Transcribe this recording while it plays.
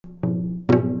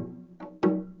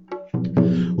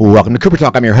Welcome to Cooper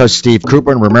Talk. I'm your host, Steve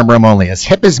Cooper, and remember, I'm only as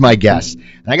hip as my guest.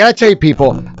 And I got to tell you,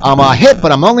 people, I'm hip,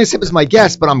 but I'm only as hip as my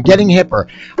guest, but I'm getting hipper.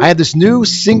 I have this new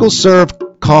single-serve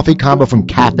coffee combo from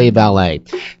Cafe Valet.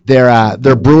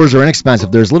 Their brewers are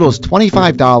inexpensive. They're as little as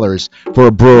 $25 for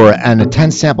a brewer and a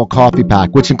 10-sample coffee pack,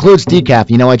 which includes decaf.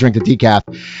 You know I drink the decaf.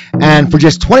 And for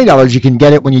just $20, you can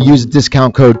get it when you use the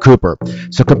discount code Cooper.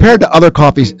 So compared to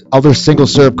other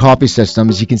single-serve coffee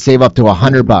systems, you can save up to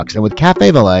 $100. And with Cafe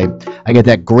Valet, I get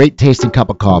that great tasting cup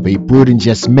of coffee brewed in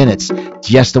just minutes,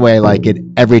 just the way I like it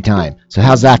every time. So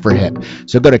how's that for hip?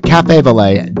 So go to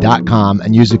cafevalet.com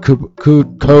and use the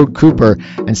code Cooper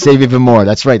and save even more.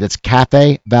 That's right. That's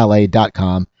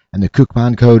cafevalet.com. And the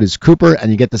coupon code is Cooper,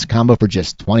 and you get this combo for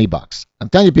just $20. I'm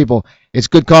telling you, people, it's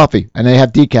good coffee, and they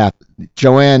have decaf.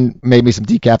 Joanne made me some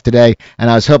decaf today, and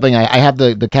I was hoping I have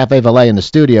the Cafe Valet in the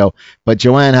studio, but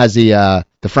Joanne has the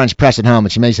French press at home,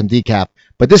 and she made some decaf.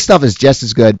 But this stuff is just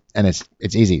as good, and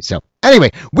it's easy. So anyway,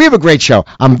 we have a great show.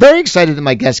 I'm very excited that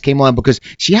my guest came on because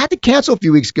she had to cancel a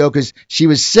few weeks ago because she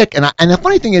was sick. And the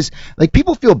funny thing is, like,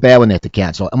 people feel bad when they have to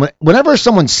cancel. And whenever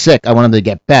someone's sick, I want them to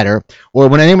get better. Or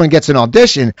when anyone gets an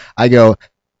audition, I go,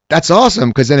 that's awesome,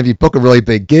 because then if you book a really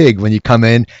big gig, when you come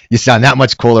in, you sound that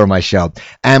much cooler on my show.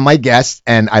 And my guest,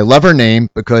 and I love her name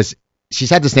because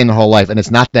she's had this name her whole life, and it's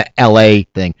not the L.A.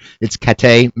 thing. It's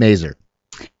Kate Mazer.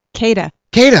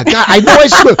 Kata, God, I know I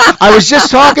should. I was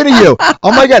just talking to you.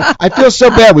 Oh, my God. I feel so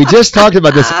bad. We just talked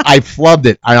about this. I flubbed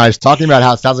it. I was talking about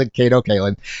how it sounds like Kato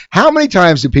Kaelin. How many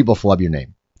times do people flub your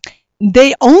name?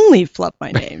 They only flub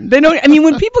my name. They don't. I mean,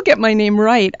 when people get my name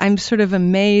right, I'm sort of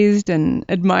amazed and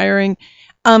admiring.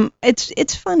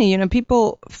 It's funny, you know,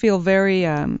 people feel very,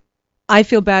 I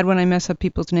feel bad when I mess up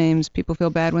people's names. People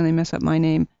feel bad when they mess up my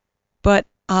name. But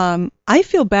I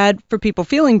feel bad for people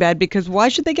feeling bad because why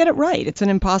should they get it right? It's an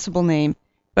impossible name.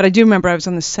 But I do remember I was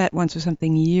on the set once or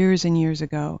something years and years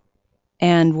ago,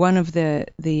 and one of the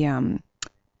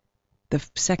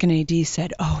second AD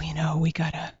said, "Oh, you know, we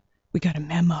got a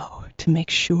memo to make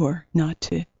sure not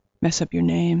to mess up your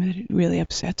name. It really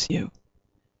upsets you."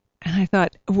 And I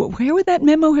thought, where would that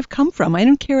memo have come from? I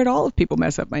don't care at all if people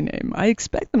mess up my name. I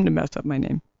expect them to mess up my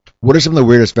name. What are some of the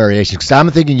weirdest variations? Because I'm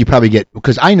thinking you probably get,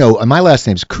 because I know my last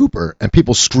name's Cooper, and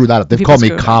people screw that up. They've called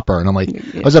me Copper, and I'm like,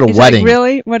 I was at a wedding. Like,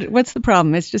 really? What's the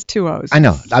problem? It's just two O's. I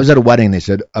know. I was at a wedding. They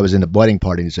said, I was in a wedding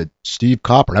party, and they said, Steve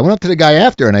Copper. And I went up to the guy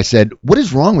after, and I said, what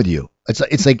is wrong with you?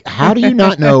 It's like, how do you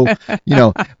not know, you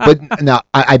know? But now,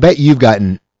 I bet you've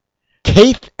gotten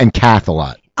Kate and Kath a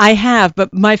lot. I have,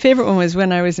 but my favorite one was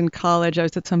when I was in college. I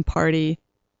was at some party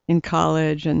in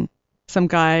college, and some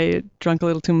guy drank a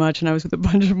little too much, and I was with a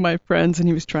bunch of my friends, and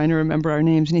he was trying to remember our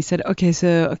names, and he said, okay,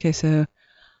 so,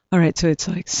 all right, so it's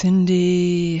like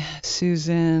Cindy,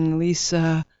 Susan,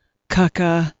 Lisa,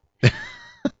 Kaka. And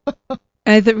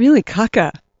I thought, really,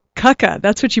 Kaka,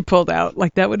 that's what you pulled out.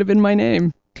 Like, that would have been my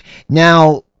name.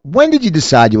 Now, when did you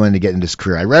decide you wanted to get into this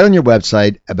career? I read on your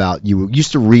website about you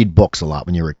used to read books a lot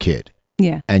when you were a kid.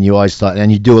 Yeah. And you always thought,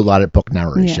 and you do a lot of book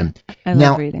narration. Yeah, I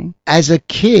love reading. As a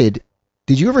kid,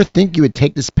 did you ever think you would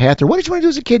take this path, or what did you want to do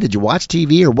as a kid? Did you watch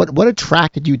TV, or what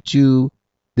attracted you to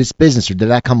this business, or did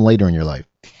that come later in your life?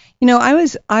 You know,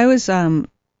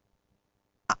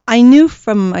 I knew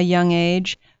from a young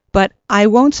age, but I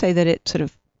won't say that it sort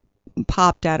of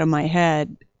popped out of my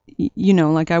head. You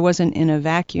know, like I wasn't in a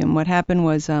vacuum. What happened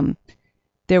was, I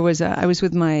was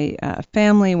with my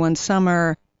family one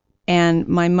summer, and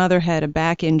my mother had a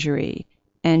back injury,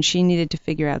 and she needed to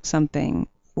figure out something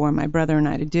for my brother and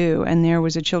I to do, and there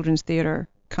was a children's theater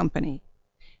company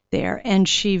there, and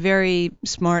she very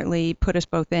smartly put us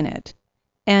both in it.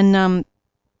 And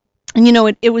you know,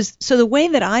 it was, so the way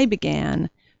that I began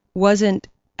wasn't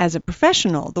as a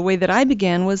professional. The way that I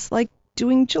began was like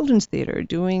doing children's theater,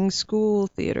 doing school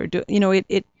theater. You know,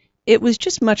 it was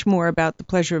just much more about the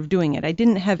pleasure of doing it. I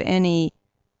didn't have any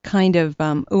kind of,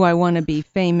 I want to be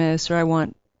famous, or I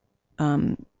want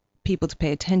people to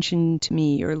pay attention to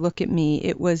me or look at me.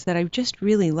 It was that I just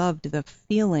really loved the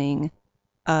feeling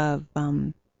of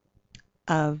you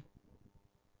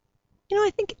know,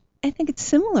 I think it's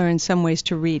similar in some ways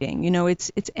to reading. You know,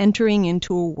 it's entering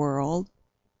into a world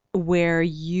where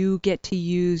you get to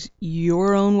use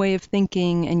your own way of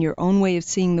thinking and your own way of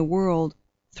seeing the world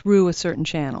through a certain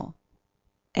channel.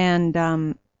 And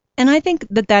I think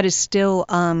that is still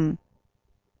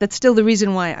that's still the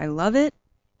reason why I love it.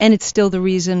 And it's still the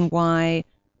reason why,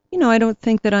 you know, I don't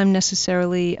think that I'm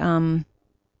necessarily, I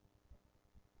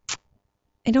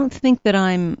don't think that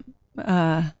I'm,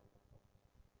 how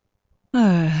do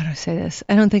I say this?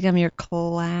 I don't think I'm your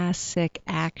classic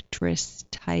actress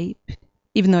type,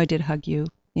 even though I did hug you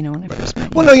when I first met you.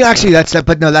 Well, no, you actually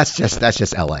but no, that's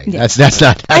just L.A. Yeah. That's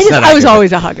not. I was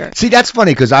always a hugger. See, that's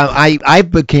funny because I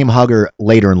became hugger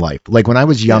later in life. Like when I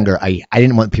was younger, I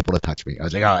didn't want people to touch me. I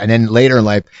was like, oh, and then later in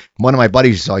life, one of my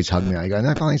buddies always hugged me. And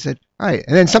I finally said, all right.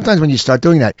 And then sometimes when you start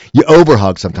doing that, you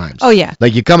overhug sometimes. Oh yeah.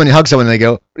 Like you come and you hug someone and they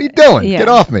go, what are you doing? Yeah. Get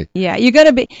off me. Yeah, you got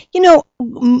to be,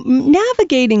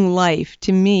 navigating life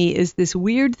to me is this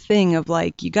weird thing of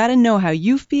like, you got to know how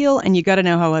you feel and you got to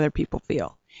know how other people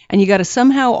feel. And you got to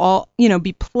somehow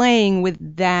be playing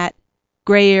with that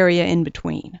gray area in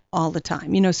between all the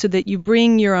time, so that you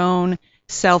bring your own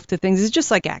self to things. It's just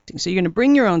like acting. So you're going to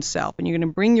bring your own self and you're going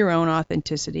to bring your own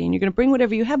authenticity and you're going to bring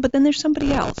whatever you have, but then there's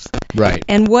somebody else. Right.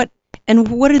 And what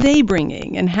are they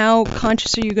bringing and how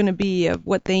conscious are you going to be of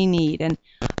what they need? And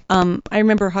I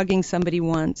remember hugging somebody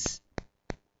once.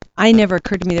 I never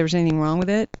occurred to me there was anything wrong with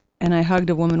it. And I hugged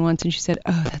a woman once and she said,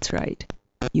 oh, that's right.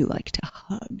 You like to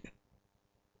hug.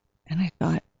 And I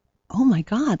thought, oh my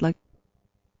God, like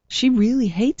she really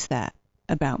hates that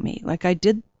about me. Like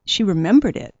she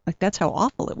remembered it. Like that's how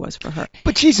awful it was for her.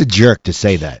 But she's a jerk to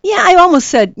say that. Yeah, I almost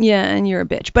said, yeah, and you're a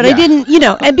bitch. But Yeah. I didn't,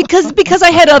 and because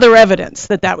I had other evidence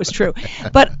that was true.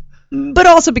 But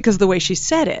also because of the way she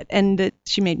said it and that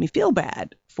she made me feel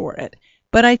bad for it.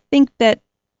 But I think that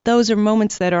those are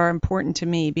moments that are important to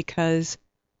me because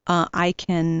I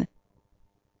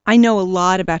know a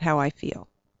lot about how I feel.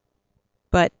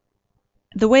 But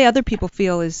the way other people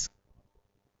feel is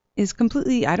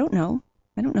completely, I don't know.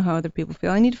 I don't know how other people feel.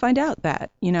 I need to find out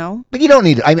that, But you don't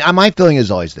need. I mean, my feeling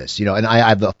is always this, and I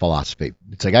have a philosophy.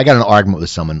 It's like I got in an argument with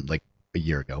someone like a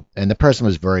year ago, and the person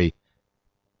was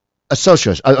a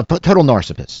socialist, a total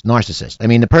narcissist. I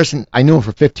mean, the person I knew him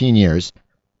for 15 years.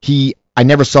 I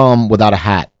never saw him without a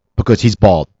hat because he's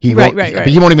bald. Right. But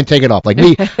he won't even take it off. Like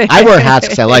me, I wear hats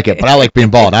because I like it, but I like being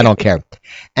bald. I don't care.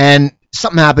 And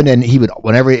something happened, and he would,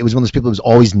 whenever it was one of those people who was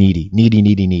always needy.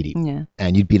 Yeah.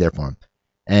 And you'd be there for him.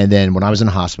 And then when I was in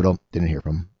the hospital, didn't hear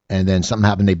from him. And then something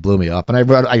happened, they blew me up, and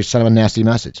I sent him a nasty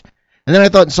message. And then I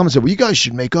thought someone said, well, you guys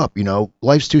should make up,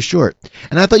 life's too short.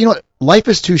 And I thought, what, life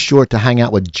is too short to hang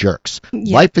out with jerks.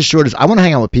 Yeah. Life is short I want to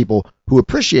hang out with people who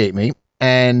appreciate me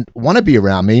and want to be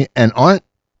around me and aren't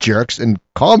jerks and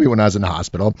call me when I was in the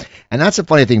hospital. And that's a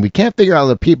funny thing. We can't figure out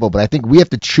other people, but I think we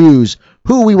have to choose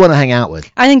who we want to hang out with.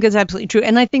 I think that's absolutely true.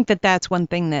 And I think that that's one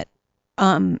thing that,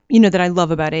 that I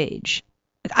love about age.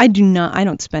 I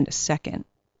don't spend a second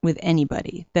with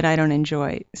anybody that I don't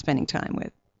enjoy spending time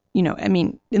with.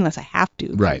 Unless I have to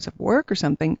because of work or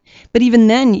something. But even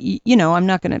then, I'm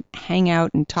not going to hang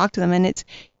out and talk to them. And it's,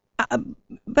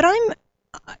 but I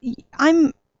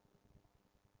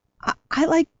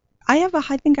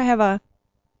think I have a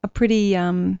pretty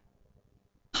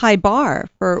high bar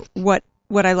for what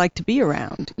I like to be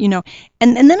around, and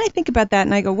then I think about that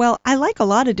and I go, well, I like a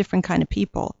lot of different kind of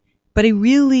people, but I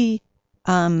really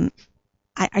I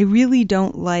really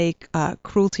don't like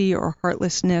cruelty or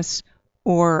heartlessness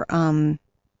or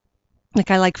like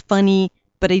I like funny,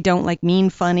 but I don't like mean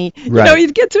funny. Right.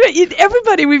 You get to it.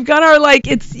 Everybody, we've got our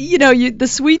it's the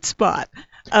sweet spot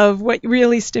of what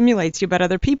really stimulates you about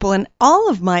other people. And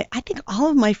I think all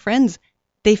of my friends,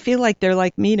 they feel like they're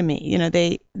like me to me.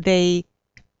 They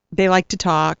like to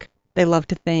talk, they love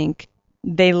to think,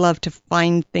 they love to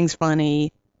find things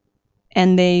funny,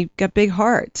 and they got big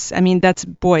hearts. I mean,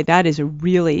 that is a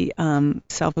really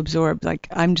self-absorbed, like,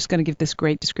 I'm just going to give this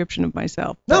great description of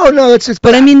myself. No, that's just.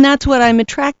 But I mean, that's what I'm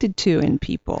attracted to in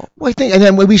people. Well, I think, and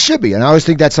then we should be. And I always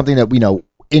think that's something that,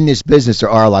 in this business, there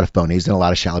are a lot of phonies and a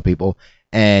lot of shallow people.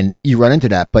 And you run into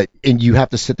that, and you have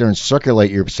to sit there and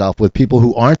circulate yourself with people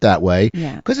who aren't that way.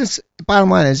 Yeah. Because bottom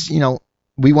line is,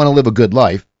 we want to live a good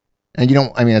life. And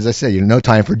as I said, no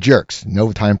time for jerks,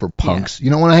 no time for punks. Yeah.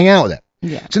 You don't want to hang out with it.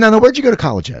 Yeah. So now, where'd you go to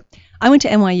college at? I went to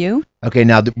NYU. Okay,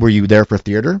 now, were you there for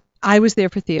theater? I was there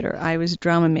for theater. I was a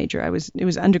drama major. It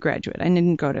was undergraduate. I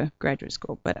didn't go to graduate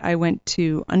school, but I went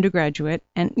to undergraduate,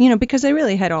 and because I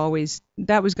really had always,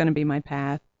 that was going to be my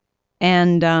path,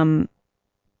 and from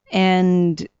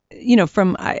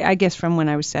I guess from when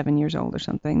I was 7 years old or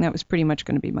something, that was pretty much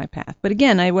going to be my path. But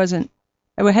again, I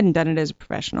hadn't done it as a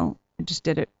professional. I just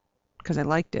did it because I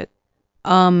liked it.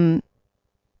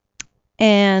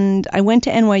 And I went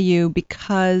to NYU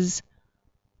because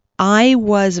I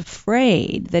was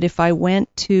afraid that if I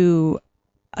went to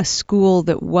a school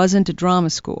that wasn't a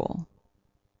drama school,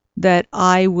 that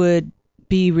I would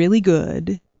be really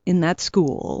good in that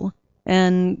school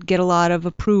and get a lot of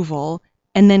approval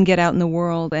and then get out in the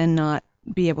world and not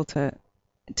be able to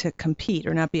compete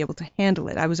or not be able to handle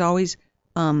it. I was always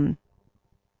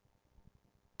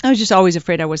I was just always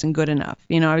afraid I wasn't good enough.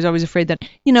 I was always afraid that,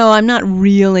 I'm not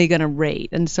really going to rate.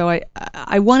 And so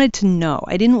I wanted to know.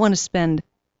 I didn't want to spend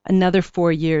another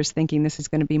 4 years thinking this is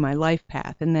going to be my life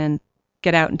path and then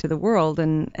get out into the world.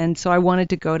 And so I wanted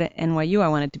to go to NYU. I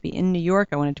wanted to be in New York.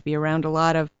 I wanted to be around a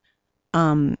lot of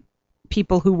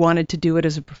people who wanted to do it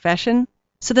as a profession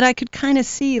so that I could kind of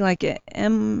see, like,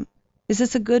 is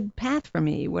this a good path for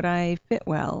me? Would I fit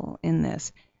well in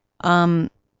this? And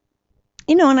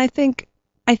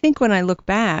I think when I look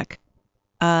back,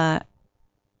 I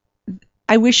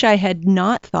wish I had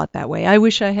not thought that way. I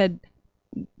wish I had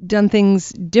done things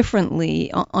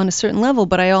differently on a certain level,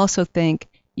 but I also think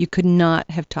you could not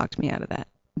have talked me out of that.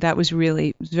 That was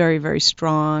really very, very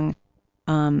strong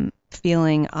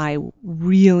feeling. I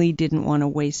really didn't want to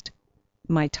waste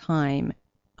my time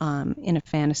in a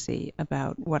fantasy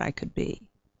about what I could be.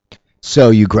 So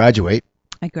you graduate.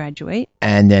 I graduate.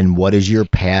 And then what is your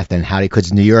path and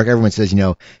because New York, everyone says,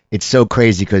 it's so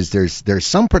crazy because there's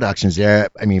some productions there,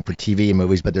 I mean, for TV and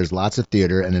movies, but there's lots of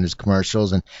theater and then there's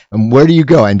commercials. And where do you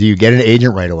go? And do you get an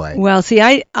agent right away? Well, see,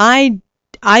 I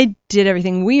did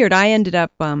everything weird. I ended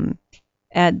up, I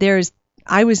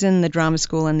was in the drama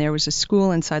school, and there was a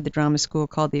school inside the drama school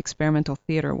called the Experimental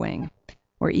Theater Wing,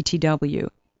 or ETW.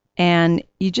 And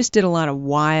you just did a lot of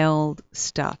wild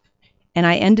stuff. And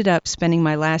I ended up spending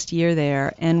my last year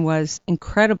there and was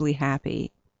incredibly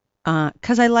happy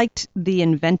because I liked the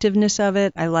inventiveness of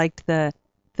it. I liked the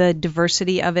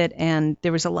diversity of it, and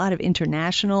there was a lot of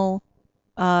international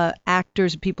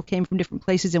actors. People came from different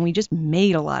places, and we just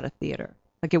made a lot of theater.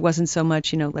 Like, it wasn't so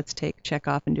much, let's take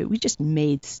Chekhov and do it. We just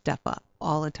made stuff up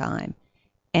all the time.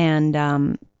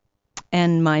 And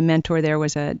my mentor there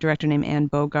was a director named Anne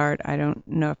Bogart. I don't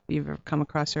know if you've ever come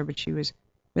across her, but she was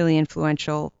really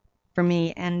influential for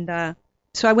me. And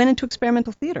so I went into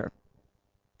experimental theater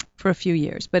for a few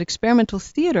years. But experimental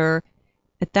theater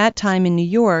at that time in New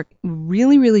York,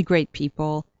 really, really great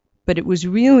people. But it was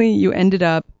really, you ended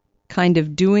up kind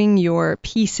of doing your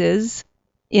pieces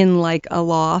in like a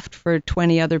loft for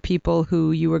 20 other people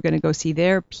who you were going to go see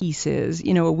their pieces,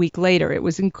 a week later. It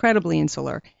was incredibly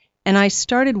insular. And I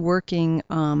started working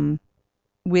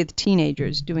with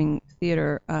teenagers doing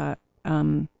theater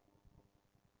in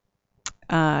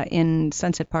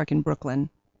Sunset Park in Brooklyn.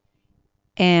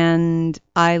 And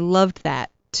I loved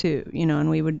that too, and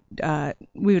we would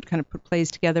kind of put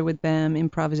plays together with them,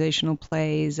 improvisational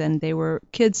plays, and they were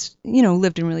kids,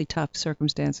 lived in really tough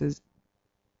circumstances.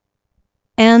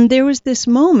 And there was this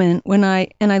moment when I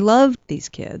loved these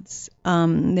kids.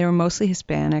 They were mostly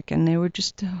Hispanic, and they were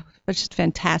just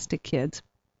fantastic kids.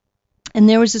 And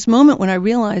there was this moment when I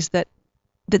realized that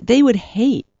they would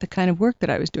hate the kind of work that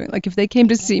I was doing. Like, if they came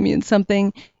to see me in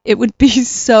something, it would be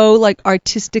so like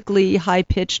artistically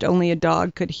high-pitched, only a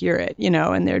dog could hear it,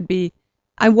 and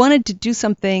I wanted to do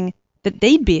something that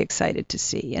they'd be excited to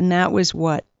see. And that was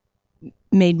what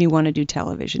made me want to do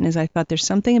television, is I thought there's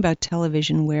something about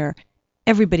television where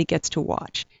everybody gets to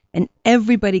watch and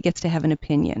everybody gets to have an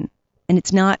opinion, and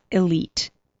it's not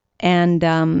elite. And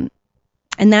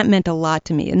that meant a lot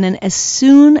to me. And then as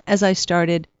soon as I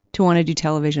started to want to do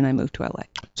television, I moved to LA.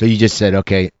 So you just said,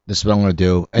 okay, this is what I'm going to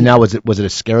do. And now, was it a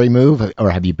scary move, or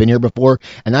have you been here before?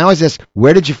 And I always ask,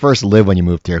 where did you first live when you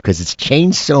moved here? Because it's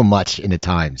changed so much in the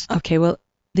times. Okay, well,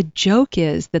 the joke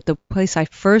is that the place I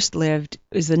first lived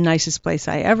is the nicest place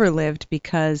I ever lived,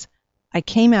 because I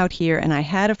came out here and I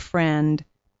had a friend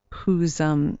whose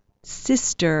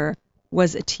sister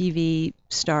was a TV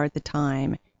star at the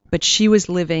time, but she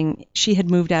had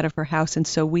moved out of her house, and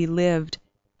so we lived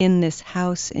in this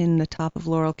house in the top of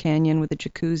Laurel Canyon with a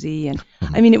jacuzzi. And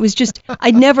I mean, it was just,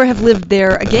 I'd never have lived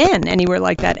there again, anywhere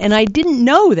like that. And I didn't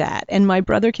know that. And my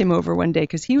brother came over one day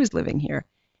because he was living here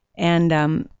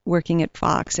and working at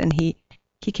Fox. And he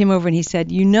came over and he said,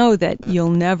 that you'll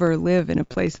never live in a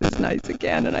place that's nice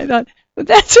again. And I thought, well,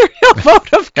 that's a real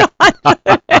vote of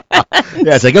confidence.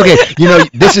 Yeah, it's like, okay,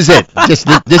 this is it.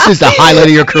 This is the highlight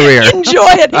of your career. Enjoy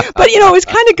it. But, it was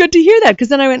kind of good to hear that, because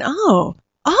then I went, oh,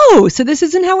 so this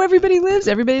isn't how everybody lives?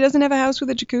 Everybody doesn't have a house with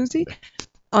a jacuzzi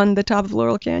on the top of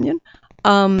Laurel Canyon?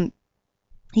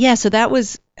 Yeah, so that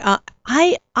was,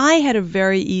 I had a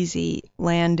very easy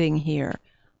landing here.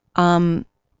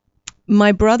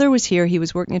 My brother was here. He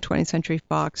was working at 20th Century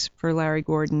Fox for Larry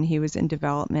Gordon. He was in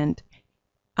development.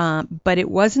 But it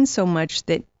wasn't so much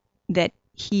that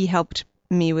he helped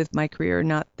me with my career,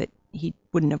 not that he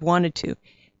wouldn't have wanted to,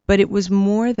 but it was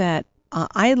more that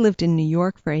I had lived in New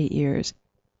York for 8 years.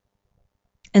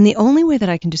 And the only way that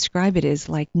I can describe it is,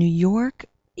 like, New York,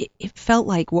 it felt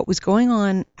like what was going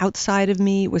on outside of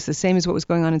me was the same as what was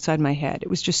going on inside my head. It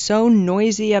was just so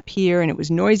noisy up here, and it was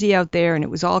noisy out there, and it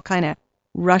was all kind of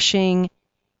rushing.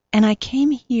 And I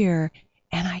came here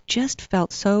and I just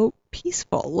felt so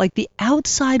peaceful. Like the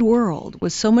outside world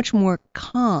was so much more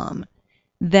calm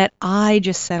that I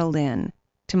just settled in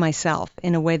to myself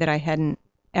in a way that I hadn't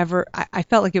ever. I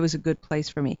felt like it was a good place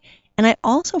for me. And I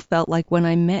also felt like when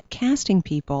I met casting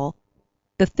people,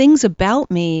 the things about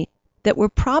me that were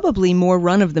probably more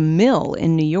run of the mill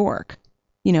in New York.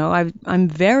 You know, I'm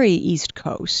very East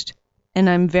Coast, and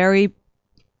I'm very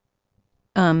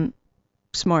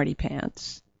smarty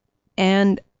pants,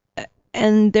 and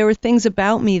there were things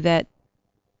about me that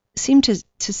seemed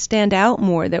to stand out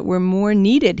more, that were more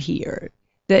needed here,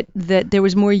 that there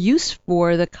was more use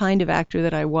for the kind of actor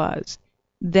that I was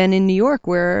than in New York,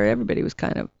 where everybody was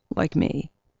kind of like me.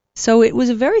 So it was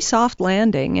a very soft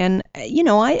landing, and you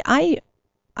know,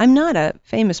 I'm not a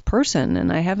famous person,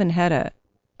 and I haven't had a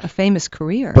famous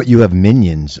career. But you have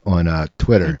minions on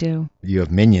Twitter. I do. You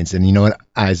have minions, and you know what?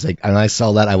 I was like, when I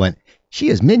saw that, I went, she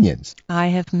has minions. I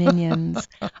have minions.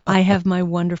 I have my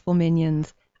wonderful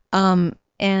minions, and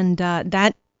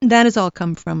that has all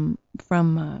come from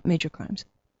Major Crimes.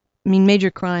 I mean,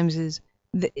 Major Crimes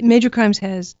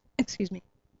has, excuse me,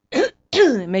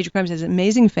 Major Crimes has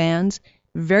amazing fans,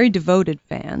 very devoted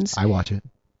fans. I watch it.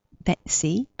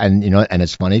 See? And you know, and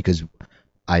it's funny because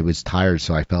I was tired,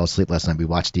 so I fell asleep last night. We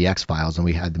watched the X-Files, and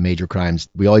we had the Major Crimes.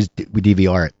 We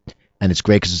DVR it, and it's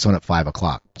great because it's on at 5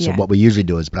 o'clock. So Yeah. what we usually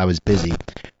do is, but I was busy.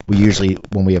 We usually,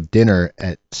 when we have dinner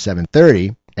at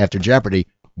 7:30 after Jeopardy,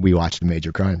 we watch the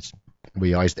Major Crimes.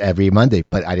 We always every Monday,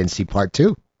 but I didn't see part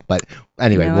 2. But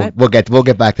anyway, You know we'll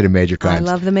get back to the Major Crimes.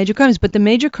 I love the Major Crimes, but the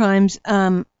Major Crimes,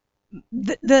 I'm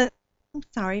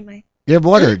sorry, my You have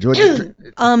water.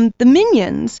 the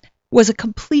Minions was a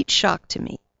complete shock to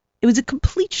me. It was a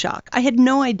complete shock. I had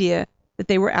no idea that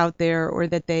they were out there, or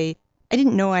that I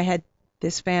didn't know I had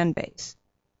this fan base.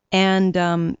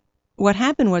 And what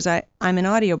happened was I'm an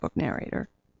audiobook narrator,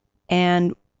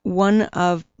 and one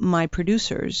of my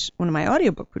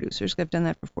audiobook producers, I've done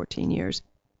that for 14 years,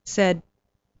 said,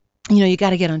 you know, you got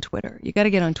to get on Twitter. You got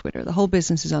to get on Twitter. The whole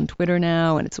business is on Twitter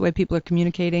now, and it's the way people are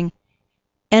communicating.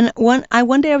 And one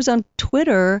day I was on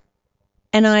Twitter,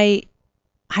 and I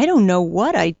don't know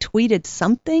what, I tweeted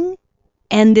something,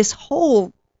 and this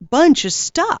whole bunch of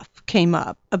stuff came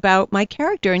up about my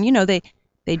character. And you know, they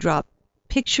drop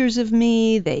pictures of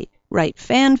me, they write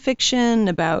fan fiction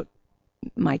about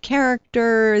my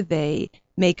character, they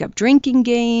make up drinking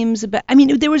games about. I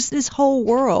mean, there was this whole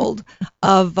world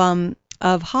of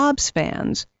Hobbs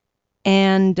fans,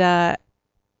 and I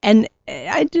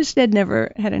just had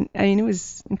never had I mean, it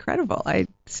was incredible. I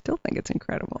still think it's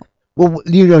incredible. Well,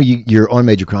 you know, you're on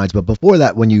Major Crimes, but before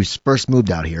that, when you first moved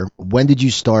out here, when did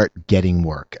you start getting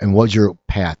work? And what was your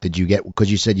path? Did you get, because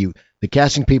you said the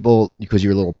casting people, because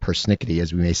you're a little persnickety,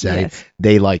 as we may say, Yes.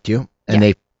 they liked you, and Yeah.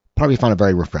 they probably found it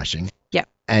very refreshing. Yeah.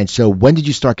 And so when did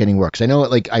you start getting work? Because I know,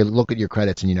 like, I look at your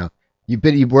credits, and, you know,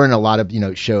 you were in a lot of, you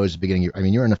know, shows at the beginning. I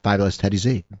mean, you're in a Fabulous Teddy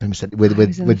Z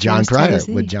with John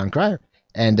Cryer.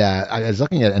 And I was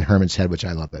looking at it in Herman's Head, which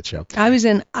I love that show. I was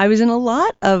in a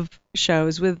lot of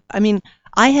shows with. I mean,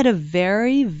 I had a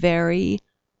very, very,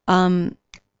 you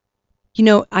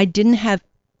know, I didn't have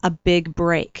a big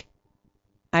break.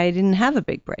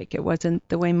 It wasn't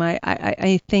the way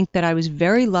I think that I was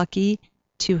very lucky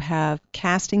to have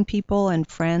casting people and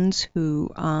friends who,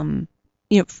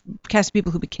 you know, casting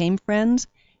people who became friends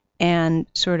and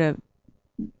sort of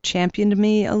championed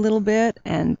me a little bit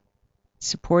and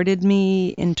supported me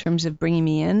in terms of bringing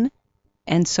me in.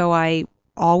 And so I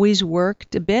always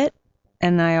worked a bit,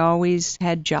 and I always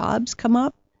had jobs come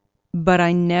up, but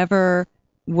I never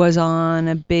was on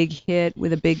a big hit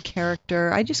with a big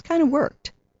character. I just kind of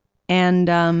worked. And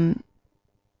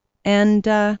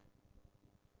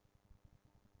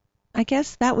I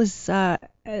guess that was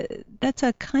that's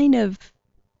a kind of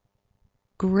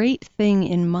great thing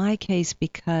in my case,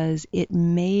 because it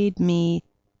made me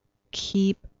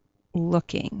keep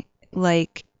looking.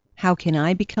 Like, how can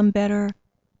I become better?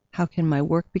 How can my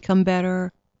work become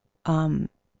better? You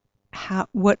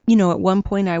know, at one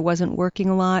point I wasn't working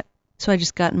a lot, so I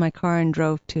just got in my car and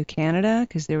drove to Canada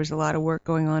because there was a lot of work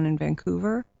going on in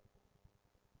Vancouver.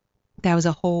 That was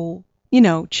a whole, you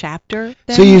know, chapter.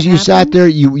 So you sat there,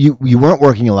 you weren't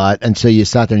working a lot, and so you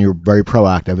sat there and you were very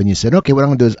proactive, and you said, okay, what I'm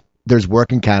going to do is, there's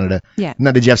work in Canada. Yeah.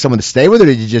 Now, did you have someone to stay with, or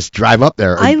did you just drive up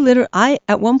there?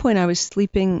 At one point I was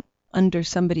sleeping under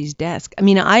somebody's desk. I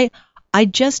mean,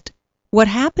 what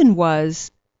happened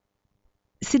was,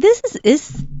 see, this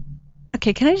is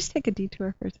okay, can I just take a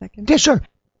detour for a second? Yeah, sure.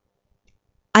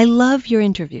 I love your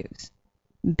interviews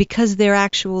because they're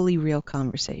actually real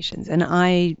conversations, and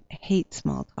I hate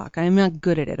small talk. I'm not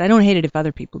good at it. I don't hate it if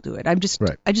other people do it. I just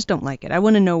don't like it. I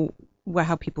want to know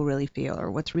how people really feel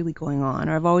or what's really going on.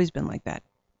 Or I've always been like that.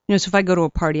 So if I go to a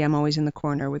party, I'm always in the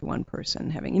corner with one person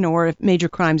having, or if major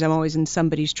crimes, I'm always in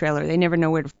somebody's trailer. They never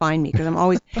know where to find me because I'm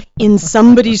always in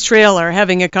somebody's trailer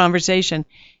having a conversation.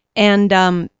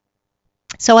 And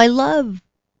so I love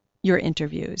your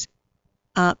interviews,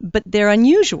 but they're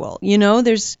unusual.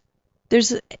 There's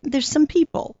some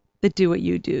people that do what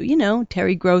you do.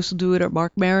 Terry Gross will do it, or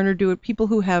Mark Maron do it. People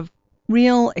who have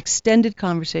real extended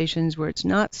conversations where it's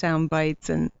not sound bites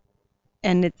and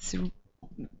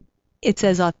it's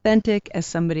as authentic as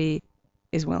somebody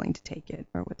is willing to take it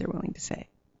or what they're willing to say.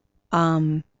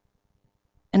 And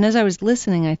as I was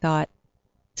listening, I thought,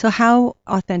 so how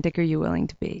authentic are you willing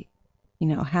to be?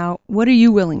 What are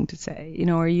you willing to say?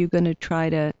 Are you going to try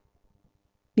to,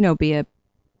 be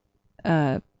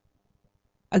a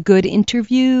good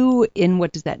interview in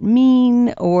what does that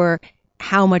mean? Or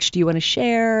how much do you want to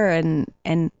share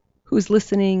and who's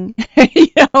listening,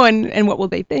 and what will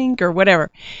they think or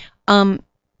whatever.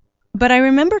 But I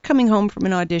remember coming home from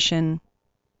an audition.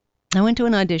 I went to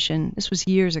an audition. This was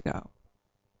years ago.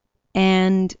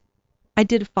 And I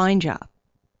did a fine job.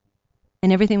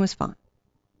 And everything was fine.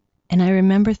 And I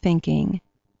remember thinking,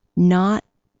 not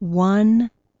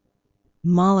one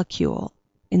molecule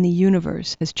in the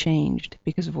universe has changed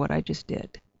because of what I just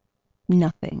did.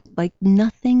 Nothing. Like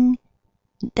nothing.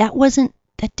 That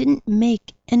didn't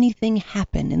make anything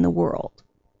happen in the world.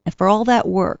 And for all that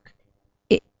work,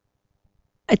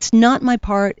 it's not my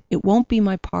part. It won't be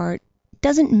my part. It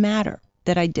doesn't matter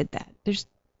that I did that. There's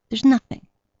nothing.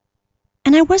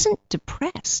 And I wasn't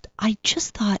depressed. I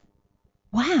just thought,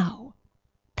 wow,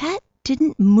 that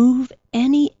didn't move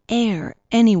any air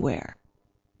anywhere.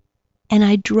 And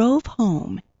I drove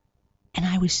home and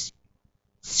I was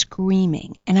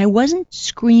screaming. And I wasn't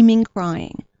screaming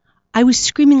crying. I was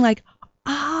screaming like,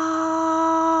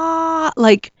 ah,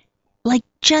 like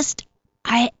just,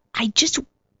 I just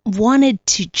wanted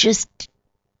to just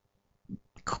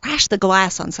crash the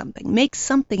glass on something, make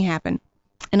something happen.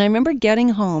 And I remember getting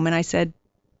home and I said,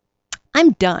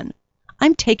 I'm done.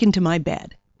 I'm taken to my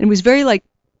bed. And it was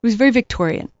very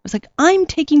Victorian. I was like, I'm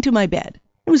taking to my bed.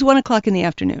 It was 1:00 in the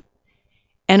afternoon.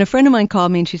 And a friend of mine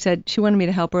called me and she said she wanted me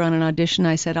to help her on an audition.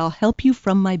 I said, I'll help you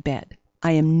from my bed.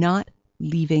 I am not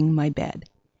leaving my bed.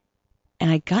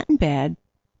 And I got in bed.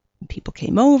 People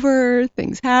came over,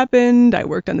 things happened. I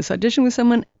worked on this audition with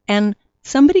someone, and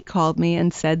somebody called me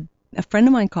and said, a friend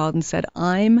of mine called and said,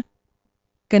 I'm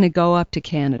going to go up to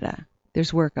Canada.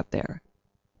 There's work up there.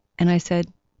 And I said,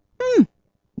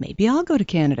 maybe I'll go to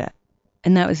Canada.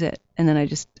 And that was it. And then I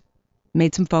just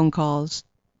made some phone calls,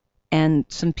 and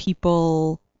some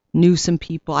people knew some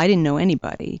people. I didn't know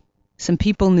anybody. Some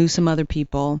people knew some other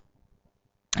people.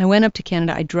 I went up to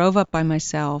Canada. I drove up by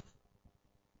myself.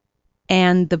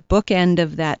 And the bookend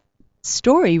of that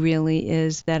story really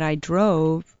is that I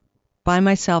drove by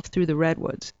myself through the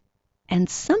redwoods. And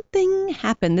something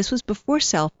happened. This was before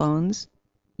cell phones,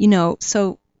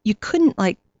 so you couldn't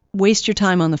waste your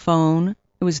time on the phone.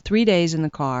 It was 3 days in the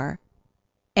car.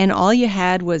 And all you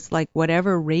had was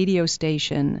whatever radio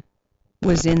station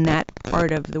was in that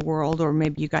part of the world, or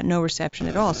maybe you got no reception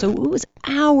at all. So it was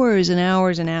hours and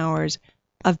hours and hours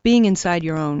of being inside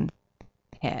your own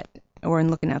head or in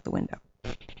looking out the window.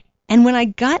 And when I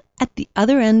got at the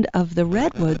other end of the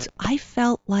redwoods, I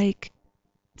felt like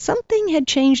something had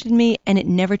changed in me, and it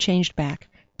never changed back.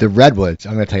 The redwoods,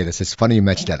 I'm going to tell you this. It's funny you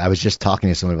mentioned that. I was just talking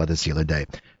to someone about this the other day.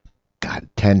 God,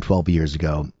 10, 12 years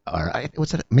ago, or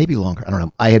was it maybe longer? I don't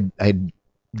know. I had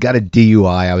got a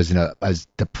DUI. I was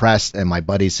depressed, and my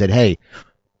buddy said, "Hey,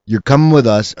 you're coming with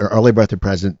us, or early birthday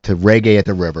present, to Reggae at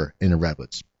the River in the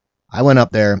redwoods." I went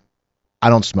up there. I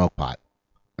don't smoke pot.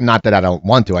 Not that I don't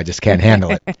want to, I just can't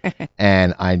handle it.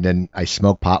 And I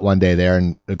smoked pot one day there,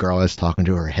 and the girl I was talking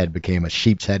to, her head became a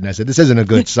sheep's head, and I said, this isn't a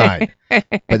good sign.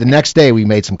 But the next day we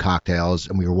made some cocktails,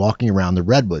 and we were walking around the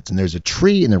redwoods, and there's a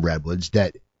tree in the redwoods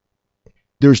that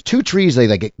there's two trees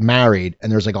they get married,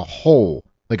 and there's a hole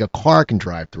like a car can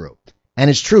drive through. And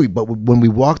it's true, but when we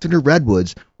walked through the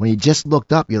redwoods, when you just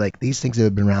looked up, you're like, these things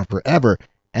have been around forever.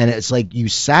 And it's like you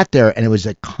sat there, and it was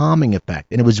a calming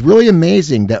effect. And it was really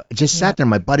amazing that I just sat there.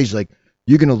 My buddy's like,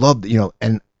 you're going to love,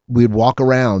 and we'd walk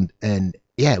around, and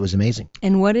yeah, it was amazing.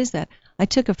 And what is that? I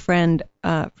took a friend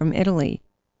from Italy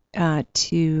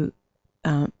to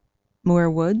Muir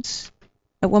Woods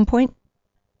at one point.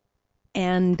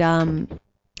 And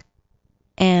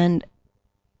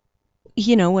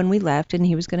when we left and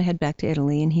he was going to head back to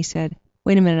Italy, and he said,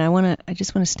 wait a minute, I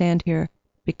just want to stand here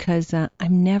because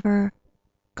I'm never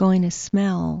going to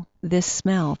smell this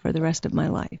smell for the rest of my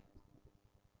life,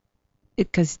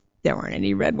 because there weren't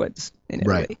any redwoods in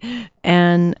Italy. Right.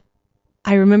 And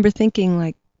I remember thinking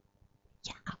like,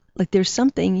 yeah, like there's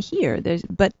something here.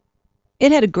 But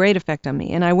it had a great effect on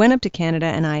me. And I went up to Canada,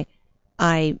 and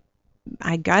I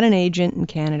got an agent in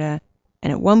Canada.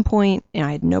 And at one point,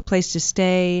 I had no place to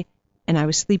stay, and I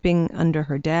was sleeping under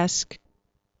her desk.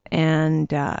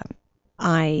 And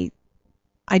I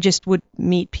just would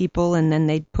meet people, and then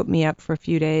they'd put me up for a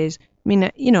few days. I mean,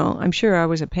 I'm sure I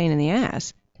was a pain in the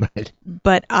ass. Right.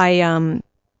 But and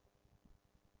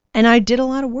I did a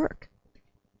lot of work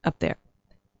up there.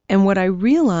 And what I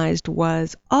realized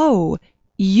was, oh,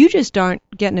 you just aren't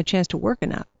getting a chance to work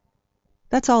enough.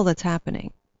 That's all that's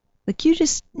happening. Like, you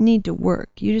just need to work.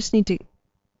 You just need to,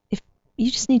 it's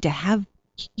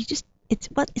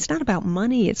not about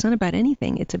money. It's not about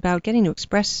anything. It's about getting to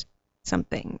express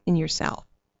something in yourself.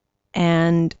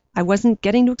 And I wasn't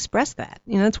getting to express that.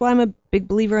 That's why I'm a big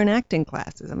believer in acting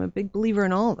classes. I'm a big believer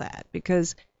in all that,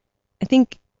 because I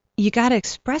think you got to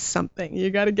express something. You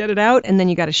got to get it out, and then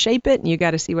you got to shape it, and you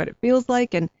got to see what it feels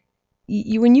like. And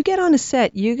when you get on a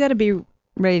set, you got to be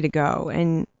ready to go.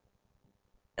 And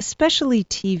especially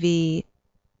TV,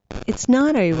 it's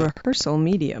not a rehearsal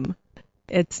medium.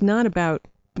 It's not about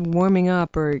warming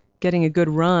up or getting a good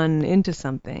run into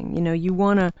something. You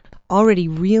want to already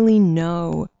really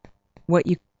know what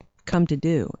you come to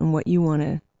do and what you want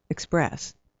to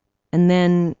express, and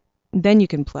then you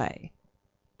can play.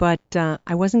 But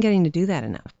I wasn't getting to do that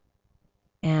enough,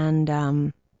 and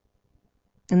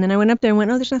then I went up there and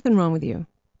went, oh, there's nothing wrong with you.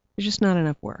 There's just not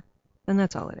enough work, and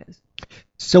that's all it is.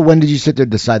 So when did you sit there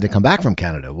and decide to come back from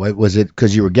Canada? What was it?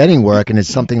 Because you were getting work, and it's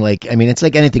something like, I mean, it's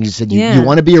like anything. You said you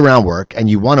want to be around work and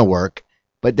you want to work,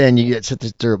 but then you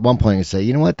sit there at one point and say,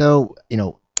 you know what, though,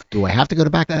 do I have to go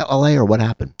back to LA, or what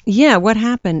happened? Yeah, what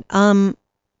happened?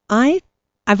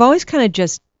 I've always kind of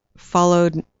just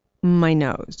followed my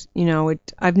nose.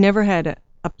 I've never had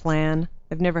a plan.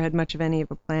 I've never had much of any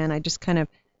of a plan. I just kind of,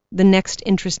 the next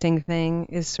interesting thing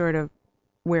is sort of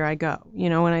where I go.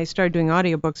 When I started doing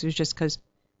audiobooks, it was just because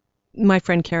my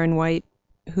friend Karen White,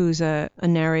 who's a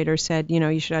narrator, said,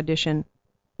 you should audition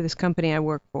for this company I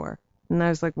work for. And I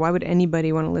was like, why would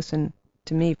anybody want to listen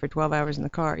to me for 12 hours in the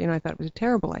car? I thought it was a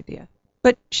terrible idea.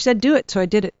 But she said, do it, so I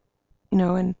did it.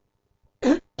 And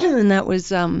and that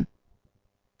was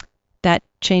that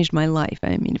changed my life.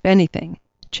 I mean, if anything,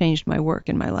 changed my work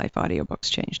in my life.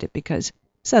 Audiobooks changed it, because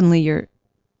suddenly you're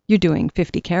doing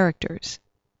 50 characters.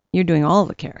 You're doing all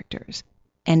the characters,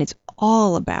 and it's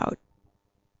all about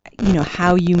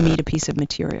how you meet a piece of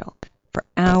material. For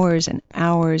hours and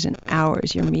hours and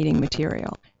hours, you're meeting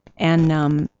material,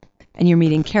 and you're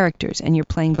meeting characters, and you're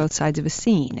playing both sides of a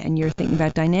scene, and you're thinking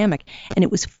about dynamic. And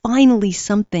it was finally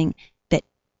something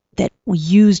that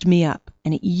used me up,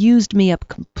 and it used me up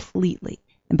completely.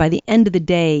 And by the end of the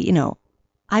day,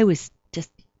 I was just,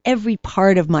 every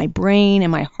part of my brain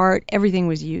and my heart, everything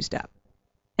was used up.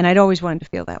 And I'd always wanted to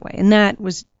feel that way. And that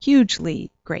was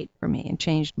hugely great for me, and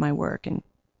changed my work and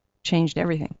changed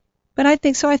everything. But I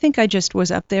think I just was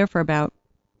up there for about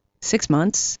 6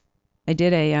 months. I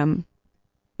did a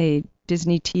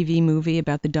Disney TV movie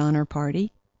about the Donner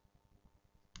Party.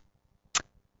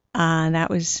 That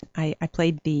was, I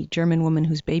played the German woman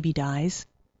whose baby dies.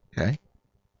 Okay.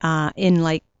 In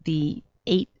like the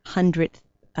 800th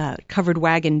covered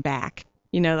wagon back.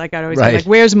 Like I'd always Right. say, like,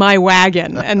 where's my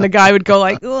wagon? And the guy would go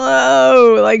like,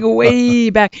 whoa, like way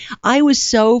back. I was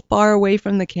so far away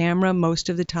from the camera most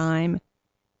of the time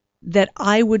that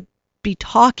I would be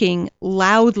talking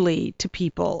loudly to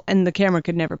people, and the camera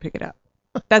could never pick it up.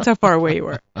 That's how far away you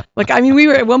were. Like, I mean,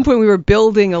 at one point we were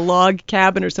building a log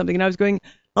cabin or something, and I was going,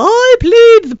 I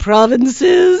played the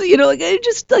provinces, like I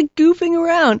just like goofing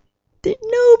around.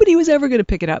 Nobody was ever going to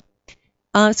pick it up.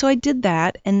 So I did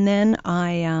that, and then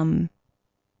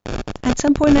at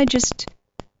some point I just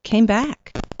came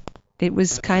back. It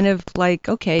was kind of like,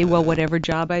 okay, well, whatever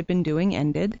job I'd been doing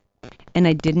ended, and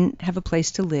I didn't have a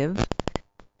place to live.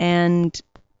 And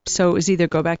so it was either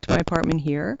go back to my apartment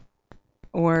here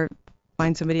or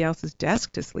find somebody else's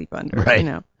desk to sleep under, Right.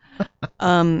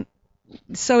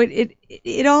 So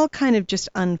it all kind of just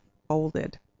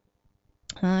unfolded.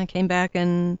 I came back,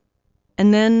 and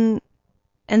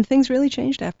things really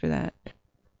changed after that.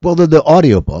 Well, the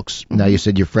audiobooks, now you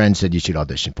said your friend said you should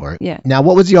audition for it. Yeah. Now,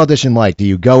 what was the audition like? Do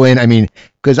you go in, I mean,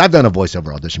 because I've done a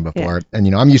voiceover audition before,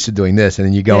 and, I'm used to doing this, and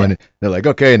then you go in, they're like,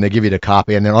 okay, and they give you the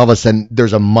copy, and then all of a sudden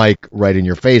there's a mic right in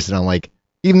your face, and I'm like,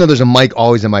 even though there's a mic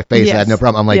always in my face, I had no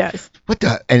problem. I'm like, what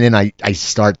the? And then I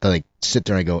start to like sit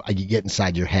there and I go, you get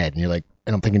inside your head, and you're like,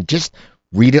 and I'm thinking, just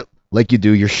read it like you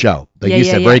do your show. Like you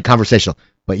said, very conversational.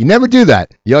 But you never do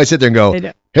that. You always sit there and go,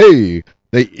 hey,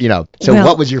 So well,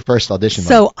 what was your first audition like?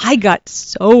 So I got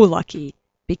so lucky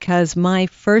because my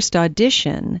first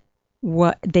audition,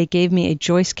 they gave me a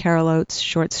Joyce Carol Oates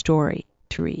short story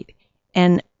to read.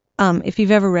 And if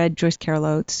you've ever read Joyce Carol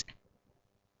Oates,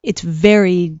 it's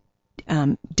very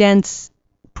dense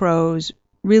prose,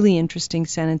 really interesting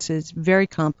sentences, very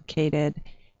complicated.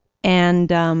 And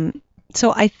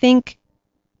so I think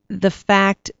the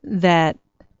fact that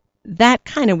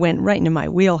kind of went right into my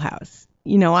wheelhouse.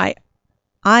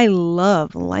 I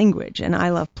love language, and I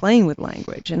love playing with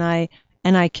language, and I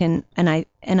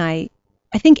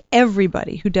think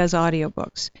everybody who does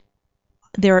audiobooks,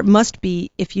 there must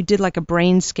be, if you did like a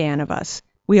brain scan of us,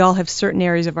 we all have certain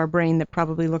areas of our brain that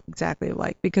probably look exactly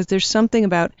alike, because there's something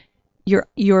about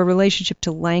your relationship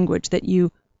to language that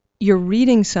you're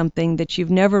reading something that you've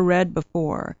never read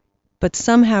before, but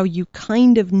somehow you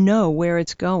kind of know where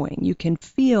it's going. You can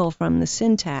feel from the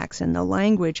syntax and the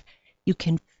language, you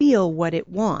can feel what it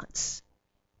wants.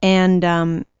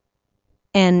 And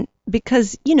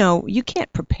because, you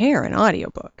can't prepare an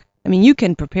audiobook. I mean, you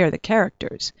can prepare the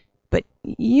characters, but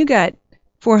you got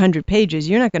 400 pages,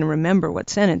 you're not going to remember what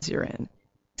sentence you're in.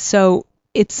 So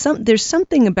there's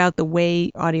something about the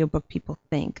way audiobook people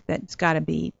think that's got to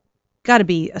be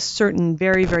a certain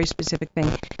very, very specific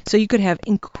thing. So you could have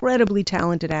incredibly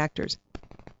talented actors,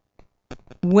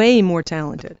 way more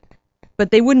talented, but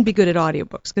they wouldn't be good at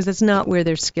audiobooks because that's not where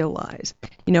their skill lies.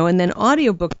 And then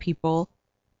audiobook people,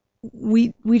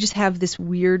 we just have this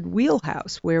weird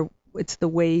wheelhouse where it's the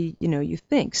way, you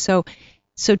think. So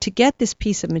to get this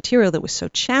piece of material that was so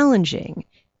challenging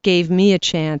gave me a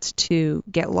chance to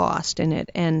get lost in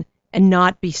it and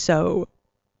not be so,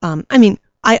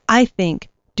 I think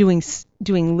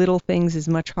doing little things is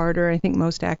much harder. I think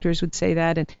most actors would say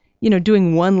that. And,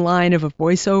 doing one line of a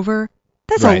voiceover,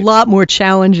 that's right. A lot more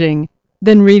challenging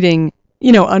than reading,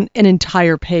 an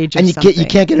entire page of something. And you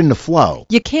can't get into flow.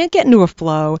 You can't get into a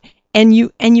flow, and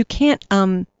you can't,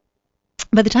 by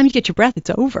the time you get your breath,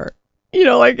 it's over. You're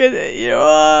right.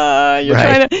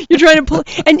 trying to pull,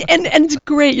 and it's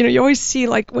great. You always see,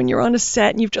 like, when you're on a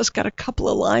set and you've just got a couple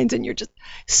of lines and you're just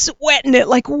sweating it,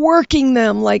 like working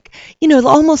them, like,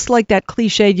 almost like that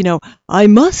cliched, I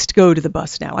must go to the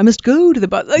bus now. I must go to the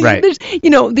bus. Like, right. There's,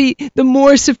 the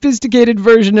more sophisticated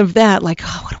version of that, like,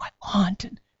 oh, what do I want?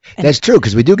 And that's true,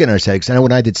 because we do get in our heads. I know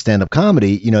when I did stand-up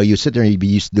comedy, you sit there and you'd be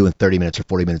used to doing 30 minutes or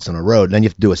 40 minutes on a road, and then you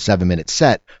have to do a 7-minute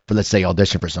set for, let's say,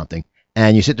 audition for something.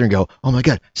 And you sit there and go, oh my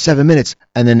God, 7 minutes.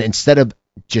 And then instead of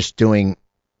just doing,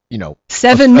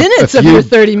 7 minutes of your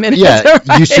 30 minutes. Yeah,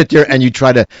 right? You sit there and you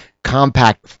try to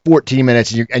compact 14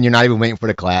 minutes and you're not even waiting for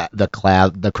the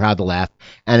crowd to laugh.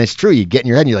 And it's true. You get in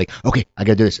your head and you're like, okay, I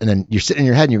got to do this. And then you're sitting in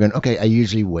your head and you're going, okay, I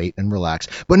usually wait and relax.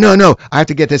 But no, I have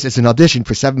to get this. It's an audition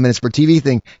for 7 minutes for a TV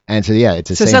thing. And so, yeah, it's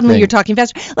the same thing. So suddenly you're talking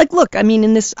faster. Like, look, I mean,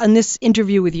 in this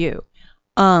interview with you,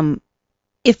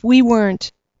 if we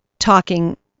weren't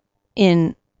talking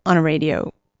on a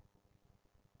radio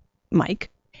mic,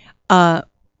 I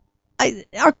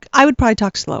would probably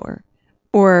talk slower,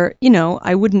 or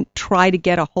I wouldn't try to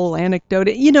get a whole anecdote.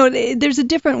 There's a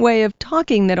different way of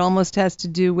talking that almost has to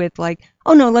do with, like,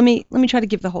 oh no, let me try to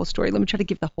give the whole story. Let me try to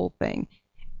give the whole thing,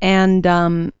 and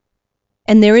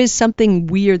there is something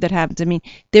weird that happens. I mean,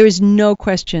 there is no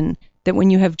question that when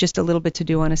you have just a little bit to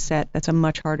do on a set, that's a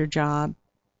much harder job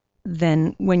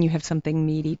than when you have something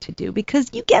meaty to do, because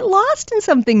you get lost in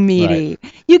something meaty.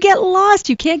 Right. You get lost.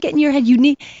 You can't get in your head. You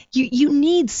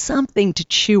need something to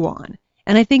chew on.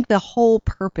 And I think the whole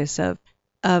purpose of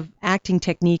acting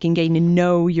technique and getting to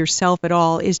know yourself at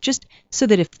all is just so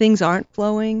that if things aren't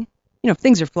flowing, if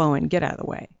things are flowing, get out of the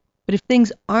way. But if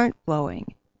things aren't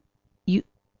flowing,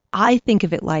 I think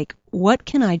of it like, what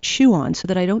can I chew on so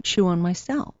that I don't chew on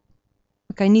myself?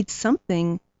 Like, I need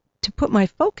something to put my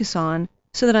focus on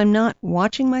so that I'm not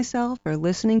watching myself or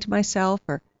listening to myself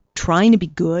or trying to be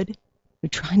good.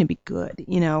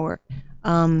 Or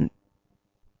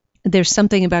there's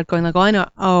something about going like, oh, I know,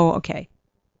 oh, okay.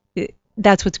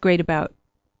 That's what's great about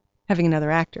having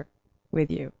another actor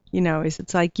with you, is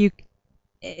it's like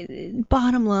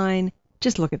bottom line,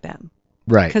 just look at them.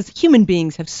 Right. Because human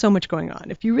beings have so much going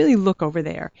on. If you really look over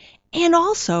there, and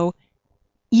also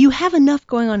you have enough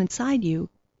going on inside you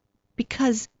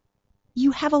because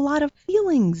you have a lot of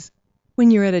feelings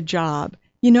when you're at a job.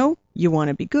 You want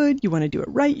to be good, you want to do it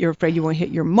right, you're afraid you won't hit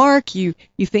your mark, you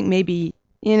think maybe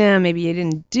you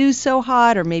didn't do so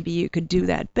hot, or maybe you could do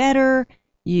that better,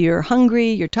 you're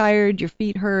hungry, you're tired, your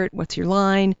feet hurt, what's your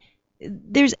line?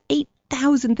 There's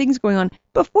 8,000 things going on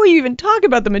before you even talk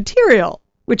about the material,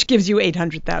 which gives you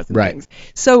 800,000 right. things.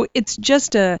 So it's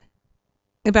just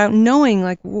about knowing,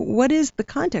 like, what is the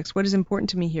context, what is important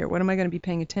to me here, what am I going to be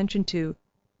paying attention to?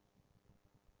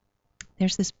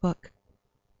 There's this book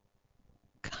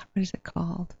what is it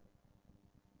called?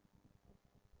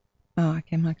 Oh,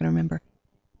 I'm not going to remember.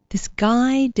 This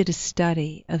guy did a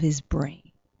study of his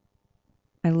brain.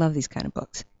 I love these kind of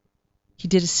books. He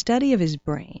did a study of his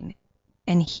brain,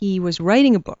 and he was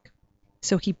writing a book.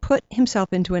 So he put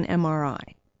himself into an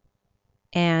MRI,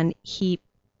 and he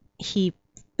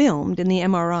filmed in the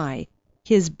MRI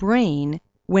his brain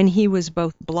when he was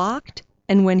both blocked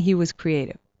and when he was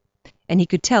creative. And he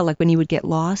could tell, like when he would get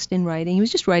lost in writing, he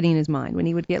was just writing in his mind, when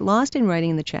he would get lost in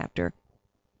writing in the chapter,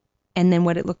 and then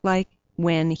what it looked like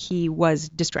when he was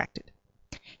distracted.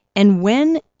 And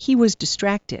when he was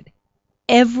distracted,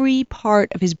 every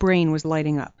part of his brain was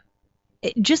lighting up.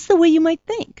 Just the way you might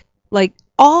think. Like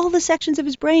all the sections of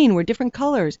his brain were different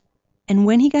colors. And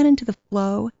when he got into the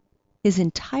flow, his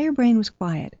entire brain was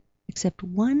quiet, except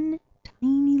one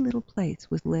tiny little place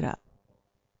was lit up.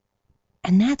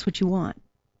 And that's what you want.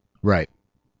 Right.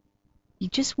 You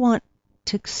just want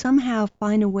to somehow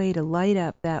find a way to light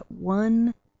up that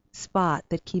one spot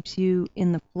that keeps you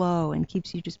in the flow and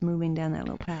keeps you just moving down that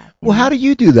little path. Well, how do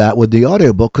you do that with the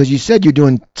audiobook? Because you said you're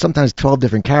doing sometimes 12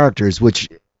 different characters, which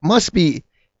must be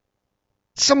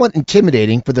somewhat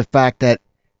intimidating for the fact that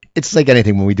it's like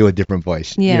anything when we do a different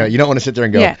voice. Yeah. You know, you don't want to sit there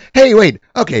and go, Yeah. hey, wait,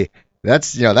 okay,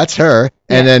 that's her. Yeah.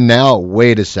 And then now,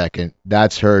 wait a second,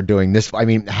 that's her doing this. I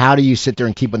mean, how do you sit there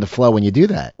and keep in the flow when you do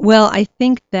that? Well, I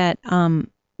think that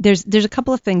there's a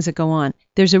couple of things that go on.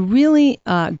 There's a really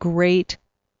great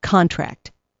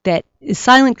contract that is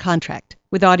silent contract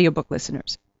with audiobook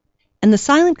listeners. And the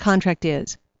silent contract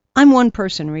is, I'm one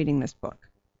person reading this book.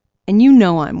 And you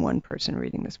know I'm one person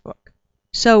reading this book.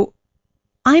 So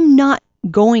I'm not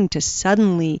going to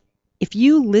suddenly, if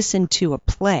you listen to a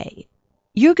play,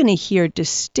 you're going to hear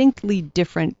distinctly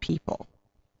different people.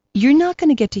 You're not going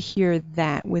to get to hear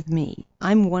that with me.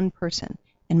 I'm one person.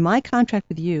 And my contract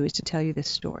with you is to tell you this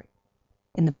story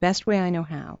in the best way I know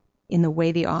how, in the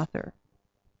way the author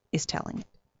is telling it.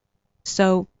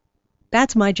 So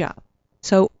that's my job.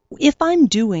 So if I'm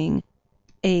doing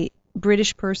a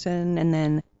British person and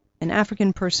then an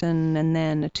African person and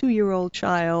then a 2-year-old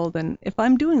child, and if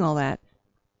I'm doing all that,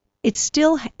 it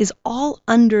still is all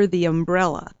under the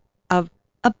umbrella of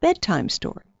a bedtime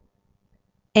story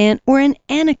or an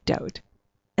anecdote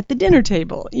at the dinner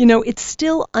table. You know, it's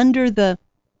still under the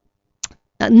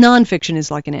nonfiction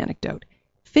is like an anecdote.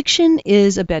 Fiction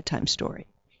is a bedtime story.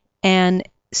 And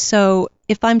so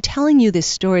if I'm telling you this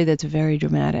story that's very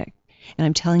dramatic, and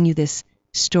I'm telling you this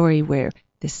story where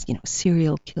this,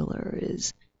 serial killer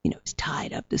is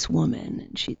tied up this woman,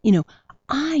 and she,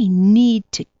 I need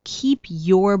to keep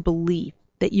your belief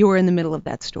that you're in the middle of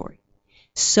that story.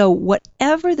 So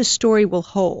whatever the story will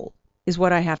hold is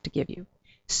what I have to give you.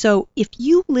 So if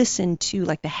you listen to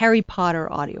like the Harry Potter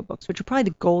audiobooks, which are probably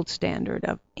the gold standard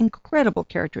of incredible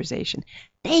characterization,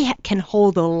 they can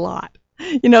hold a lot.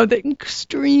 The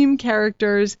extreme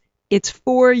characters, it's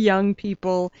for young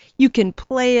people. You can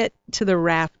play it to the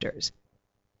rafters.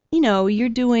 You're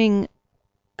doing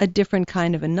a different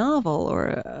kind of a novel or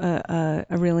a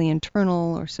really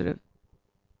internal or sort of,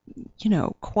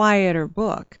 quieter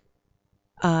book,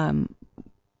 or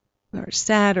a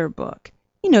sadder book.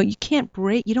 You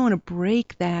don't want to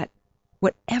break that.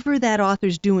 Whatever that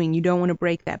author's doing, you don't want to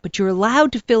break that. But you're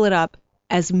allowed to fill it up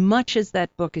as much as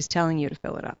that book is telling you to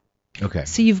fill it up. Okay.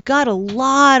 So you've got a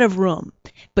lot of room,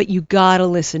 but you got to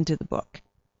listen to the book.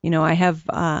 I have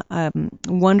a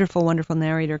wonderful, wonderful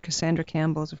narrator, Cassandra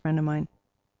Campbell, is a friend of mine.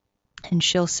 And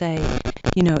she'll say,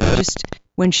 just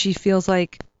when she feels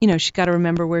like, she's got to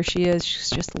remember where she is,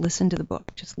 just listen to the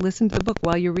book. Just listen to the book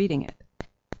while you're reading it.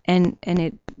 And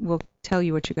it will tell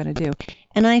you what you're going to do.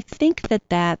 And I think that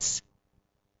that's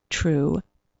true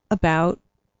about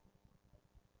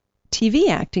TV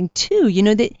acting, too.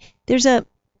 There's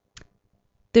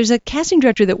a casting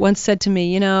director that once said to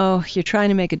me, you're trying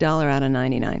to make $1 out of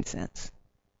 99 cents.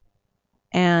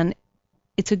 And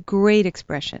it's a great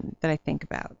expression that I think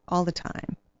about all the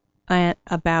time.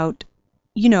 About,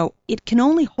 it can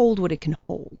only hold what it can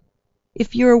hold.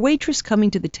 If you're a waitress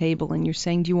coming to the table and you're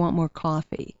saying, do you want more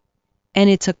coffee? And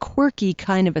it's a quirky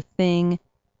kind of a thing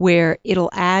where it'll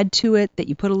add to it, that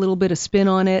you put a little bit of spin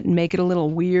on it and make it a little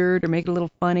weird or make it a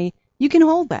little funny, you can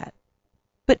hold that.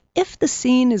 But if the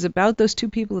scene is about those two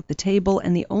people at the table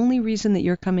and the only reason that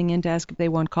you're coming in to ask if they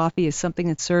want coffee is something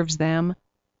that serves them,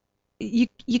 you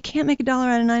can't make $1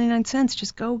 out of 99 cents.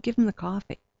 Just go give them the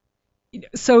coffee.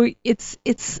 So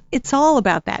it's all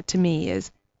about that to me, is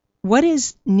what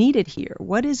is needed here?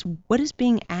 What is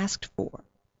being asked for?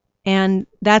 And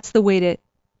that's the way to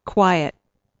quiet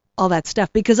all that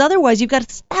stuff, because otherwise you've got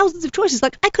thousands of choices.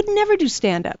 Like, I could never do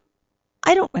stand-up.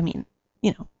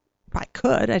 Probably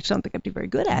could. I just don't think I'd be very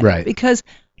good at Right. it, because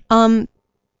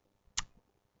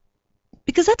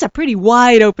Because that's a pretty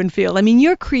wide open field. I mean,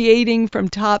 you're creating from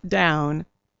top down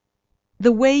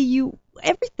the way you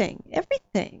everything,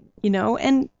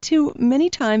 and to many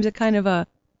times a kind of a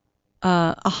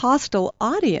hostile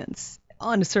audience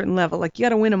on a certain level. Like you got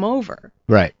to win them over,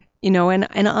 Right. And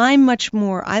I'm much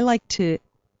more. I like to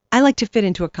fit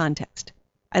into a context.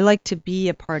 I like to be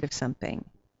a part of something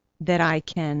that I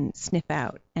can sniff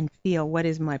out and feel what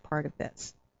is my part of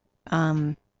this.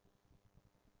 I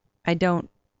don't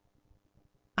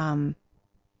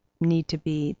need to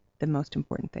be the most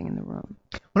important thing in the room.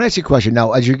 When I ask you a question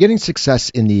now, as you're getting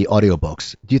success in the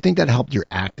audiobooks, do you think that helped your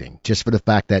acting? Just for the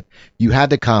fact that you have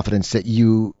the confidence that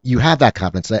you have that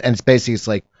confidence, and it's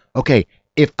like, okay,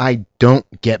 if I don't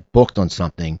get booked on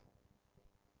something,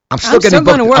 I'm still getting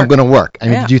booked. I'm going to work. I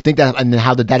mean, do you think that? And then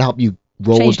how did that help you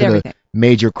roll Changed into everything. the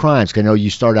major crimes? Because I know you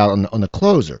started out on the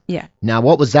closer. Yeah. Now,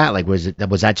 what was that like? Was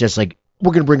that just like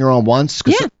we're going to bring her on once?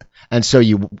 Yeah. And so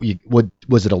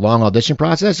was it a long audition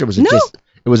process, or was it No. just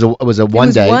it was a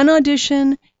one day? It was one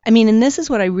audition. I mean, and this is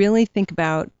what I really think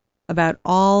about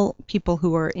all people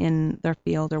who are in their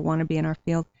field or want to be in our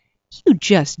field. You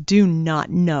just do not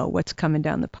know what's coming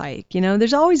down the pike.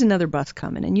 There's always another bus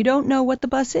coming, and you don't know what the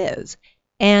bus is.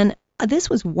 And this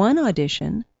was one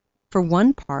audition for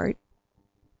one part,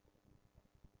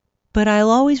 but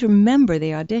I'll always remember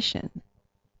the audition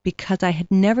because I had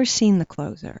never seen The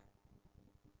Closer.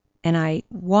 And I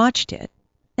watched it.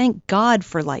 Thank God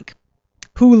for like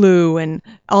Hulu and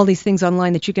all these things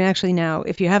online that you can actually now,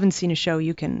 if you haven't seen a show,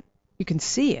 you can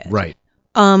see it. Right.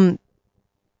 And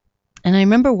I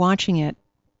remember watching it,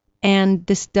 and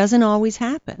this doesn't always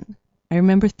happen. I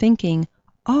remember thinking,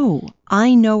 oh,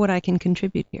 I know what I can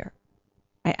contribute here.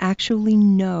 I actually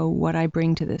know what I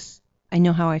bring to this. I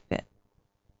know how I fit.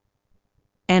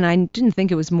 And I didn't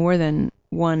think it was more than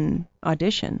one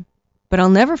audition. But I'll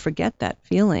never forget that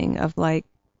feeling of like,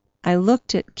 I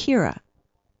looked at Kira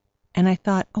and I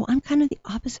thought, oh, I'm kind of the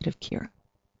opposite of Kira.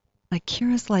 Like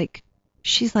Kira's like,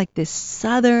 she's like this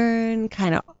Southern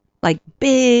kind of like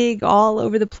big all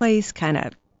over the place kind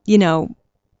of,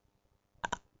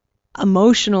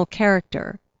 emotional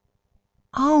character.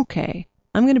 Okay,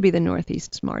 I'm going to be the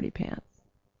Northeast smarty pants.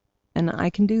 And I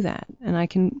can do that. And I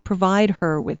can provide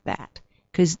her with that.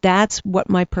 Because that's what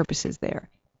my purpose is there,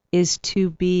 is to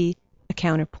be a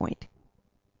counterpoint.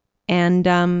 And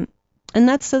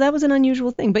that was an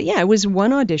unusual thing. But yeah, it was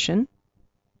one audition.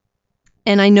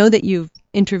 And I know that you've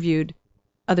interviewed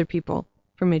other people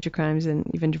for Major Crimes, and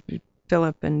you've interviewed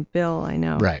Philip and Bill, I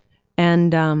know. Right.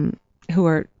 And who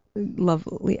are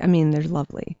lovely. I mean, they're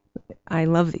lovely. I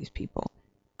love these people.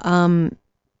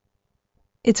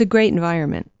 It's a great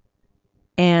environment.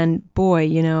 And boy,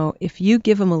 if you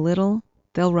give them a little,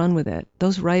 they'll run with it.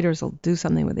 Those writers will do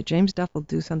something with it. James Duff will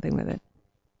do something with it.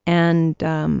 And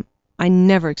I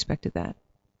never expected that.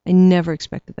 And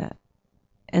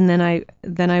then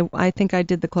I think I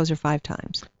did The Closer 5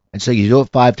 times. And so you do it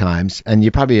 5 times, and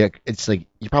you're probably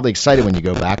excited when you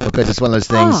go back because it's one of those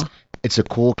things. It's a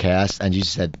cool cast, and you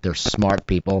said they're smart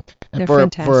people. And they're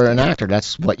fantastic. For an actor,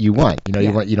 that's what you want.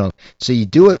 Yeah. So you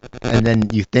do it, and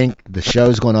then you think the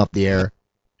show's going off the air,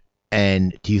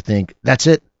 and do you think that's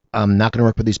it? I'm not going to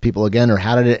work with these people again, or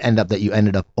how did it end up that you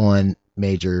ended up on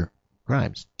Major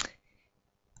Crimes?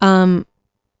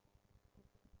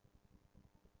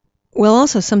 Well,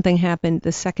 also something happened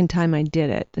the second time I did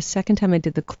it. The second time I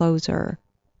did The Closer,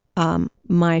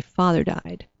 my father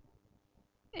died.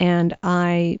 And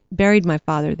I buried my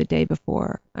father the day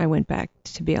before I went back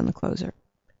to be on The Closer.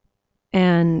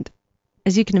 And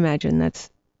as you can imagine, it's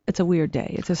a weird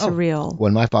day. It's a surreal...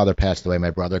 When my father passed away,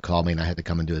 my brother called me, and I had to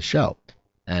come and do the show.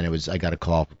 And I got a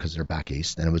call because they're back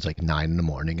east, and it was like 9 a.m,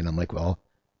 and I'm like, well,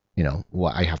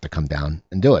 I have to come down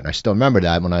and do it. And I still remember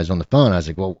that when I was on the phone, I was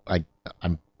like, well,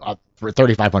 I'm for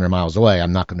 3,500 miles away.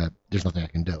 There's nothing I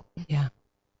can do. Yeah.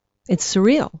 It's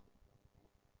surreal.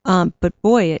 But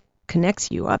boy, it connects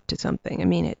you up to something. I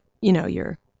mean,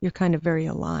 you're kind of very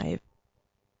alive.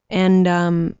 And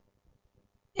I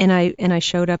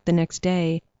showed up the next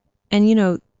day,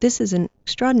 and this is an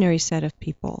extraordinary set of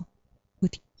people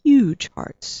with huge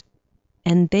hearts.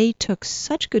 And they took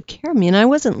such good care of me. And I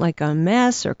wasn't like a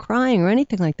mess or crying or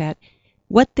anything like that.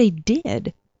 What they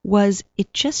did was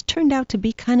it just turned out to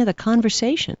be kind of the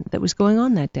conversation that was going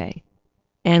on that day.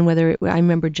 And I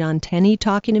remember John Tenney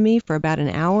talking to me for about an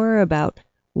hour about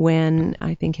when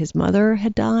I think his mother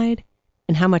had died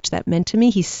and how much that meant to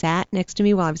me. He sat next to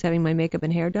me while I was having my makeup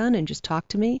and hair done and just talked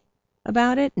to me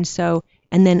about it. And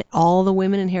then all the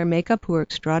women in hair and makeup who were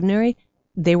extraordinary,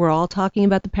 they were all talking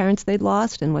about the parents they'd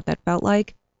lost and what that felt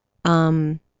like.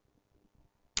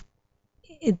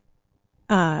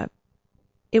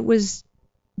 it was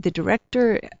the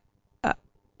director.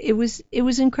 It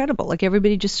was incredible. Like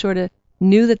everybody just sort of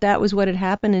knew that was what had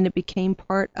happened, and it became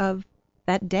part of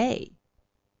that day.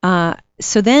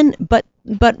 So then, but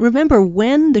remember,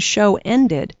 when the show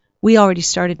ended, we already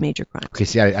started Major Crimes. Okay,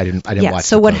 see, I didn't watch.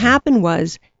 So what happened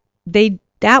was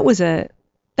that was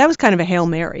kind of a Hail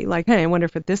Mary. Like, hey, I wonder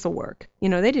if this will work.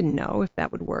 They didn't know if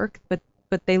that would work, but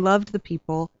they loved the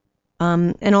people,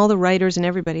 and all the writers and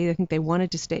everybody. I think they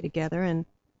wanted to stay together, and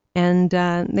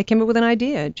they came up with an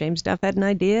idea. James Duff had an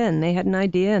idea, and they had an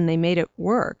idea, and they made it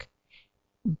work.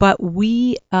 But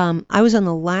I was on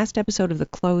the last episode of The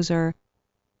Closer,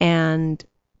 and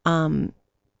I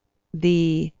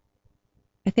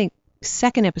think,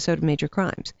 second episode of Major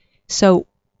Crimes. So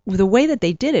the way that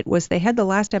they did it was they had the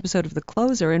last episode of The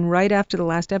Closer, and right after the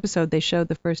last episode, they showed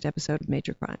the first episode of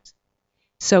Major Crimes.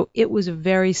 So it was a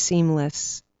very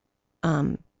seamless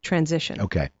transition.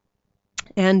 Okay.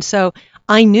 And so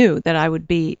I knew that I would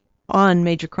be on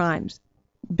Major Crimes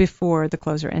before The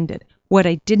Closer ended. What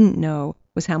I didn't know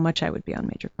was how much I would be on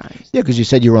Major Crimes. Yeah, because you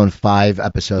said you were on 5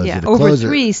 episodes of The over Closer.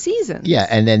 3 seasons. Yeah,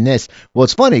 and then this. Well,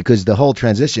 it's funny because the whole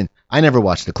transition, I never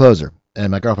watched The Closer.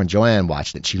 And my girlfriend Joanne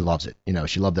watched it. She loves it.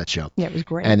 She loved that show. Yeah, it was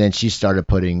great. And then she started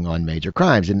putting on Major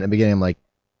Crimes. And in the beginning, I'm like,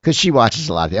 because she watches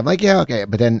a lot of it. I'm like, yeah, okay.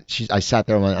 But then I sat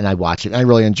there and I watched it, and I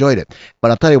really enjoyed it.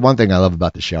 But I'll tell you one thing I love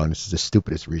about the show, and this is the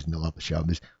stupidest reason to love the show,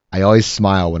 is I always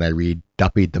smile when I read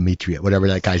Duppy Demetrius, whatever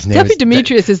that guy's name is. Duppy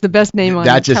Demetrius is the best name on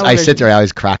television. I sit there, I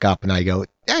always crack up, and I go,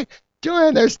 hey,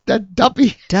 Joanne, there's that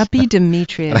Duppy. Duppy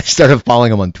Demetrius. And I started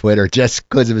following him on Twitter just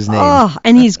because of his name. Oh,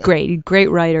 and he's great. He's a great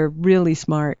writer, really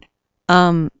smart.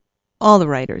 All the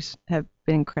writers have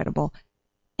been incredible.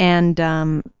 And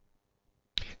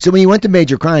so when you went to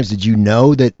Major Crimes, did you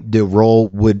know that the role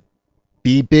would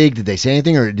be big? Did they say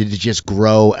anything, or did it just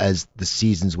grow as the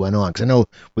seasons went on? Because I know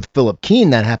with Philip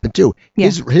Keane that happened too. Yeah.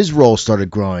 His role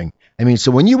started growing. I mean,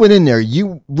 so when you went in there,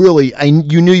 you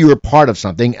knew you were part of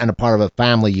something and a part of a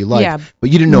family you liked,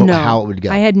 but you didn't know how it would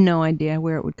go. I had no idea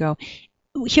where it would go.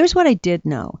 Here's what I did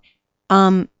know.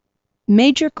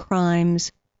 Major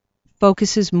Crimes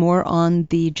focuses more on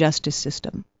the justice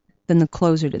system than The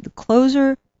Closer did. The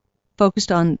Closer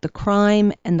focused on the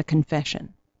crime and the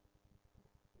confession.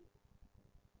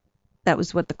 That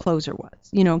was what The Closer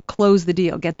was. Close the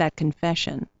deal, get that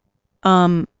confession.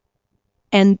 And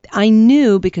I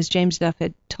knew, because James Duff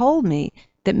had told me,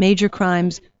 that Major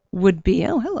Crimes would be,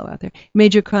 oh, hello out there.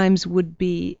 Major Crimes would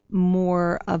be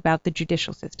more about the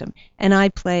judicial system. And I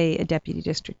play a deputy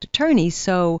district attorney,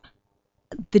 so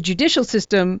the judicial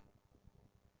system,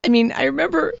 I mean, I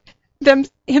remember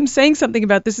him saying something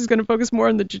about this is going to focus more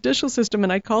on the judicial system,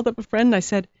 and I called up a friend and I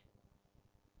said,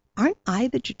 aren't I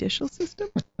the judicial system?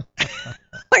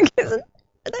 Like,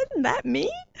 isn't that me?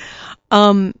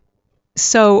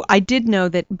 So I did know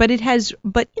that, but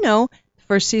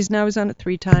first season I was on it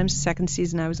 3 times, second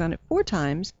season I was on it 4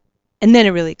 times, and then it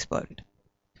really exploded.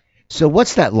 So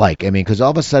what's that like? I mean, because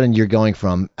all of a sudden you're going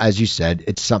from, as you said,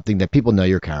 it's something that people know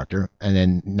your character, and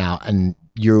then now, and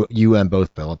you and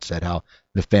both Philip said how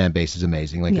the fan base is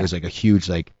amazing. Like there's like a huge,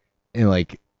 like in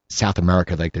like South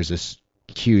America, like there's this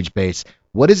huge base.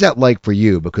 What is that like for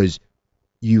you? Because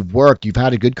you've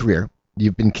had a good career.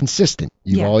 You've been consistent.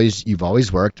 You've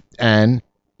always worked, and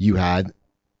you had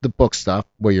the book stuff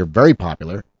where you're very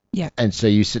popular. Yeah. And so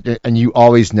you sit there and you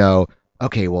always know,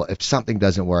 okay, well, if something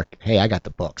doesn't work, hey, I got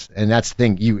the books. And that's the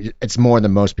thing. It's more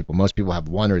than most people. Most people have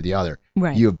one or the other.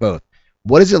 Right. You have both.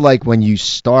 What is it like when you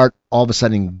start all of a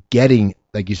sudden getting,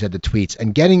 like you said, the tweets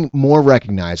and getting more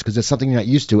recognized, because it's something you're not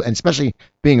used to, and especially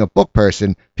being a book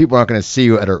person, people aren't going to see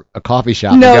you at a coffee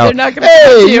shop. No, and go, they're not going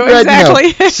to see you.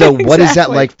 Exactly. So what is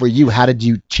that like for you? How did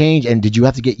you change, and did you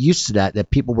have to get used to that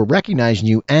people were recognizing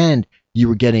you, and you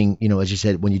were getting, as you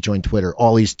said, when you joined Twitter,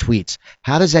 all these tweets?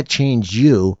 How does that change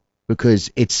you?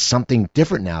 Because it's something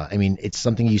different now. I mean, it's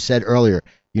something you said earlier.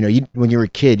 When you were a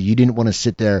kid, you didn't want to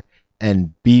sit there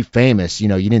and be famous. You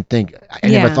didn't think, I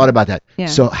never thought about that. Yeah.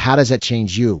 So how does that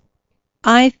change you?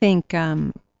 I think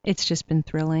it's just been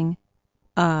thrilling.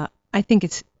 I think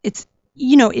it's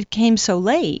it came so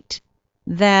late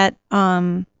that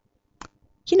I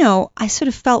sort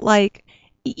of felt like,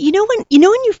 when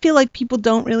you feel like people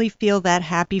don't really feel that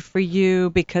happy for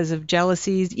you because of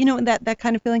jealousies, that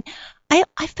kind of feeling.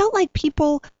 I felt like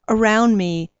people around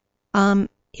me,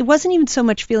 it wasn't even so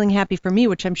much feeling happy for me,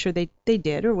 which I'm sure they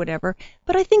did or whatever,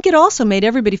 but I think it also made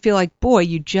everybody feel like, boy,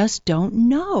 you just don't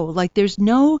know. Like there's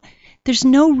no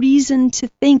reason to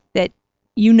think that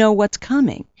you know what's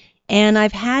coming. And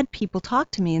I've had people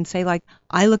talk to me and say, like,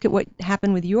 I look at what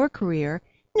happened with your career,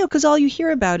 because all you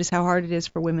hear about is how hard it is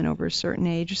for women over a certain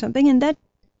age or something, and that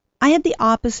I had the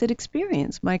opposite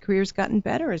experience. My career's gotten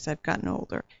better as I've gotten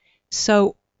older.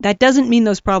 So that doesn't mean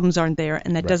those problems aren't there,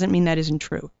 and that doesn't mean that isn't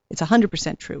true. It's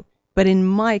 100% true. But in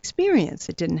my experience,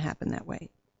 it didn't happen that way.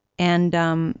 And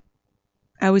I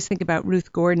always think about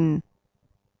Ruth Gordon.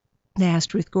 They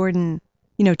asked Ruth Gordon,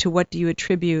 to what do you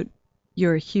attribute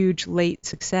your huge late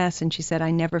success? And she said,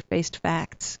 I never faced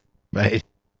facts. Right.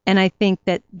 And I think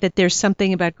that there's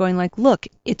something about going like, look,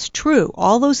 it's true.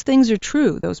 All those things are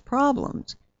true, those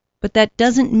problems. But that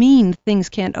doesn't mean things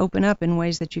can't open up in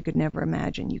ways that you could never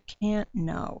imagine. You can't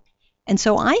know. And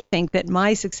so I think that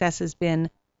my success has been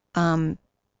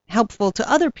helpful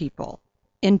to other people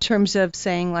in terms of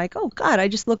saying like, oh, God, I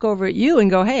just look over at you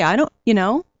and go, hey, I don't,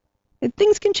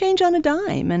 things can change on a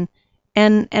dime.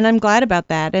 And I'm glad about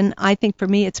that. And I think for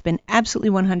me, it's been absolutely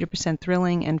 100%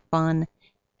 thrilling and fun.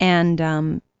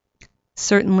 And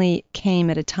certainly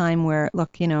came at a time where,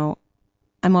 look,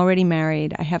 I'm already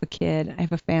married. I have a kid. I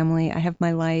have a family. I have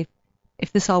my life.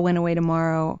 If this all went away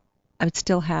tomorrow, I would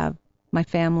still have my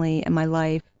family and my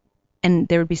life, and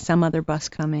there would be some other bus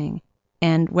coming.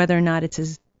 And whether or not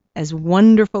it's as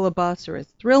wonderful a bus or as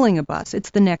thrilling a bus, it's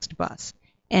the next bus.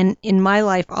 And in my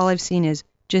life, all I've seen is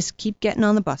just keep getting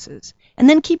on the buses and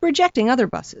then keep rejecting other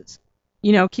buses.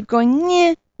 Keep going,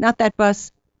 nah, not that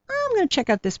bus. I'm going to check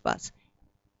out this bus.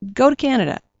 Go to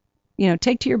Canada.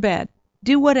 Take to your bed.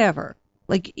 Do whatever.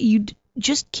 Like, you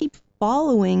just keep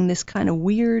following this kind of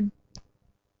weird,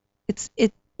 this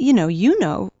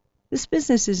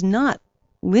business is not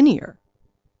linear.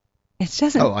 It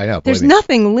doesn't. Oh, I know. There's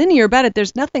nothing linear about it.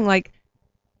 There's nothing like,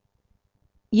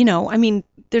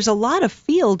 there's a lot of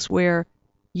fields where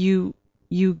you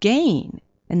gain,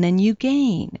 and then you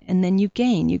gain, and then you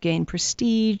gain. You gain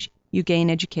prestige, you gain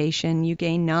education, you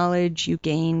gain knowledge, you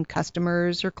gain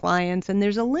customers or clients, and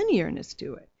there's a linearness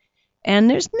to it. And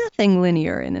there's nothing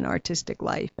linear in an artistic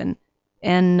life.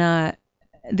 And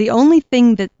the only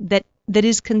thing that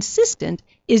is consistent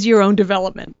is your own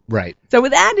development. Right. So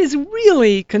that is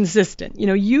really consistent.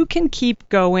 You can keep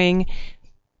going.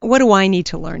 What do I need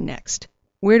to learn next?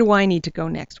 Where do I need to go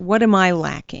next? What am I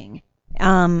lacking?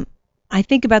 I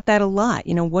think about that a lot.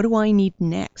 What do I need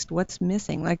next? What's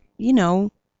missing? Like,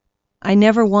 I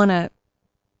never want to.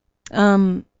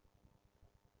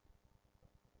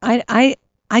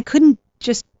 I couldn't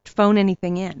just phone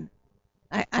anything in.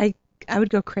 I would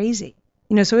go crazy.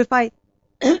 So if I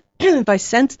if I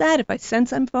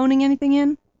sense I'm phoning anything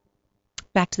in,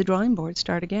 back to the drawing board,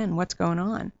 start again. What's going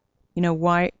on?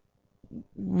 Why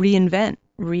reinvent?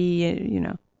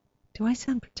 Do I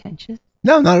sound pretentious?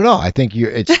 No, not at all. I think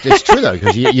it's true though,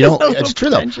 because you don't. It's true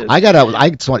though.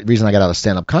 It's one reason I got out of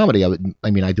stand-up comedy.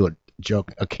 I do a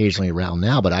joke occasionally around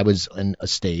now, but I was in a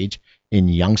stage in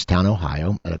Youngstown,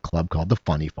 Ohio, at a club called the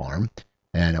Funny Farm,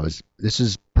 and this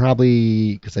is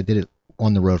probably because I did it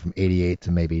on the road from '88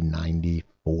 to maybe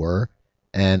 '94,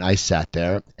 and I sat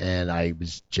there and I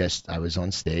was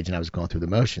on stage and I was going through the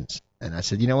motions, and I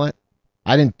said, you know what?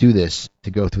 I didn't do this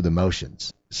to go through the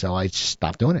motions, so I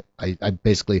stopped doing it. I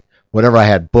basically, whatever I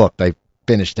had booked, I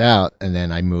finished out, and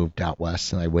then I moved out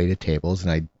west and I waited tables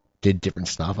and I did different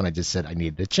stuff, and I just said I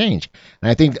needed to change.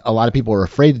 And I think a lot of people are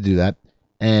afraid to do that,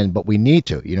 but we need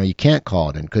to. You can't call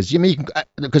it in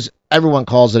because everyone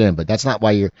calls it in, but that's not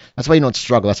why that's why you don't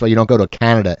struggle. That's why you don't go to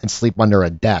Canada and sleep under a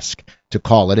desk to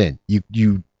call it in.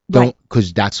 You don't,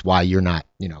 because that's why you're not.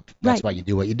 That's why you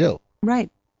do what you do. Right.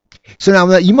 So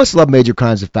now you must love Major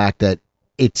Crimes, the fact that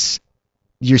it's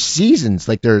your seasons,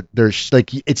 like they're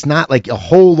like, it's not like a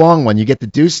whole long one. You get to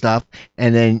do stuff,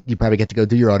 and then you probably get to go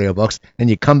do your audiobooks, and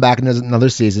you come back and there's another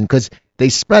season, because they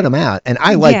spread them out, and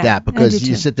I like that, because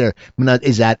you sit there.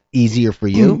 Is that easier for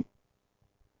you?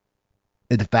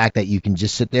 The fact that you can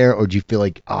just sit there, or do you feel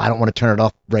like, oh, I don't want to turn it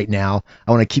off right now,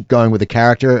 I want to keep going with the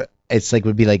character? It's like,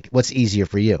 would be like, what's easier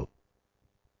for you?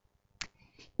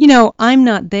 I'm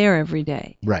not there every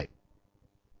day. Right.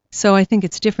 So I think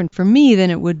it's different for me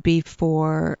than it would be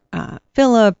for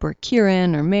Philip or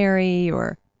Kieran or Mary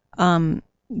or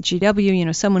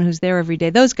GW, someone who's there every day.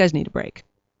 Those guys need a break.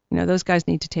 Those guys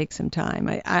need to take some time.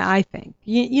 I think.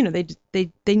 They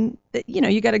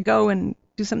you got to go and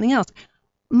do something else.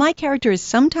 My character is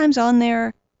sometimes on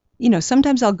there.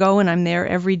 Sometimes I'll go and I'm there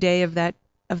every day of that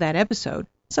episode.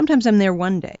 Sometimes I'm there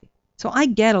one day. So I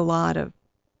get a lot of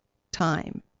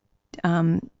time,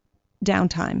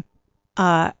 downtime.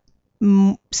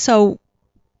 So,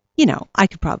 I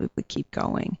could probably keep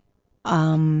going.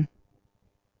 I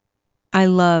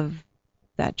love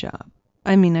that job.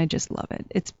 I just love it.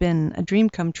 It's been a dream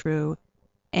come true.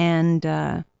 And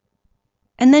then,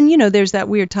 there's that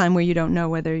weird time where you don't know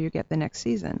whether you get the next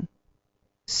season.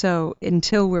 So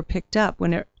until we're picked up,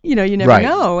 you never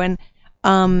know. And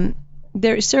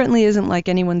there certainly isn't like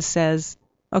anyone says,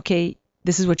 okay,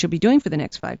 this is what you'll be doing for the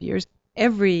next 5 years.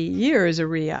 Every year is a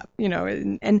re-up,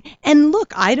 and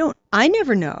look, I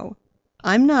never know.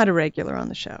 I'm not a regular on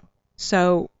the show,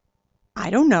 so I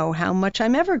don't know how much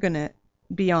I'm ever going to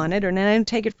be on it, and I don't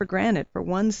take it for granted for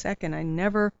 1 second. I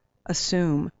never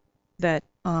assume that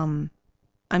I'm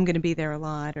going to be there a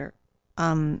lot, or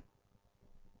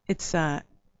it's I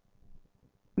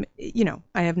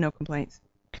have no complaints.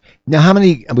 Now,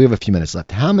 we have a few minutes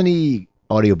left. How many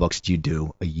audiobooks do you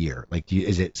do a year? Like,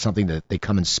 is it something that they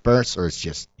come in spurts, or it's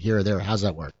just here or there? How's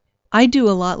that work? I do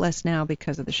a lot less now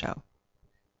because of the show.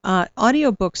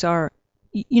 Audiobooks are,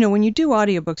 when you do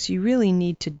audiobooks, you really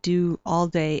need to do all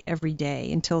day, every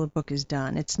day until the book is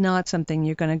done. It's not something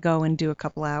you're going to go and do a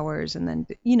couple hours and then,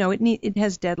 it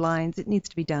has deadlines. It needs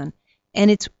to be done.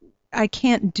 And I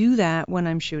can't do that when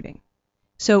I'm shooting.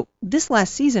 So this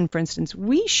last season, for instance,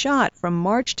 we shot from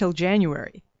March till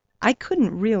January. I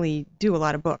couldn't really do a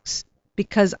lot of books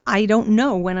because I don't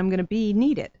know when I'm going to be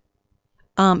needed.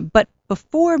 But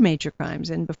before Major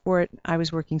Crimes and before I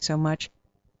was working so much,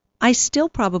 I still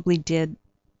probably did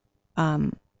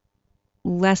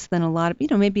less than a lot of,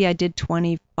 maybe I did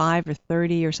 25 or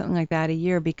 30 or something like that a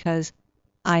year because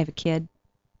I have a kid.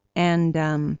 And,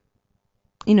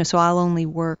 so I'll only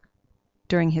work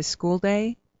during his school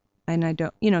day. And I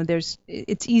don't,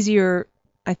 it's easier,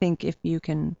 I think, if you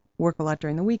can work a lot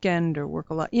during the weekend or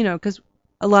work a lot, because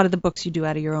a lot of the books you do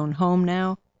out of your own home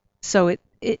now. So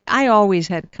I always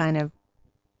had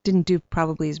didn't do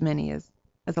probably as many as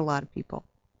a lot of people.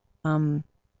 But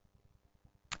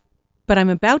I'm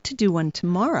about to do one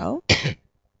tomorrow.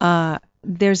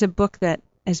 There's a book that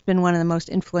has been one of the most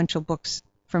influential books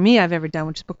for me I've ever done,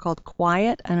 which is a book called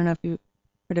Quiet. I don't know if you've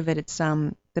heard of it. It's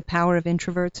The Power of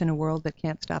Introverts in a World That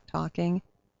Can't Stop Talking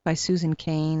by Susan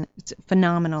Cain. It's a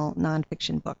phenomenal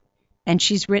nonfiction book. And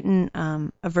she's written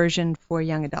a version for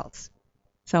young adults.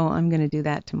 So I'm going to do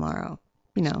that tomorrow.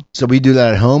 So will you do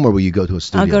that at home, or will you go to a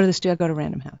studio? I'll go to the studio. I'll go to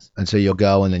Random House. And so you'll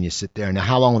go and then you sit there. Now,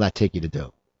 how long will that take you to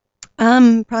do?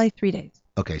 Probably 3 days.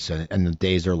 Okay, so and the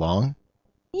days are long?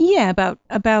 Yeah, about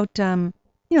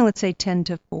let's say 10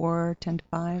 to 4, 10 to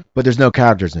 5. But there's no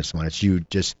characters in this one. It's you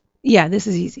just. Yeah, this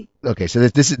is easy. Okay, so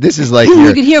this is like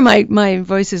you can hear my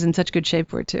voice is in such good shape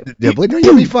for it too. Yeah, but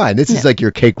you'll be fine. This is like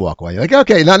your cakewalk while you're like,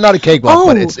 okay, not a cakewalk,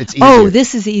 but it's easier. Oh,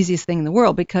 this is the easiest thing in the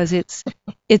world because it's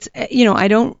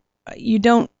you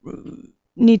don't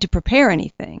need to prepare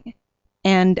anything.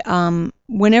 And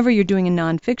whenever you're doing a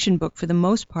nonfiction book, for the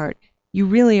most part, you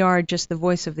really are just the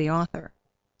voice of the author.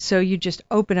 So you just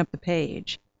open up the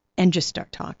page and just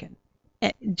start talking.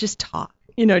 Just talk.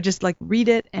 Just like read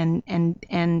it and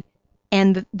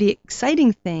the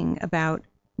exciting thing about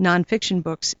nonfiction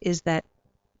books is that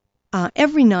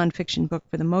every nonfiction book,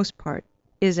 for the most part,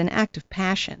 is an act of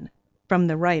passion from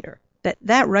the writer.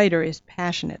 That writer is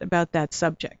passionate about that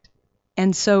subject.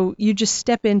 And so you just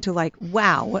step into like,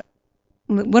 wow,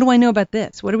 what do I know about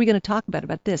this? What are we going to talk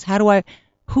about this?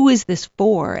 Who is this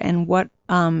for? And what,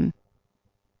 and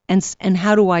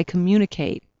how do I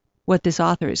communicate what this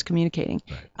author is communicating?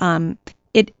 Right.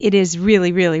 It is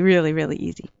really, really, really, really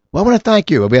easy. Well, I want to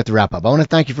thank you. We have to wrap up. I want to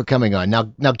thank you for coming on. Now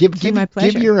give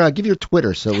your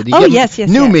Twitter. So would you yes.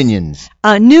 Minions.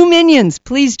 New Minions,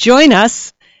 please join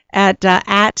us at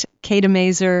Kate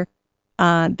Mazur.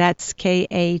 That's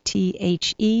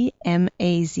KATHEMAZUR,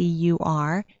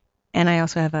 and I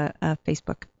also have a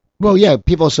Facebook. Well, yeah,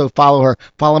 people also follow her.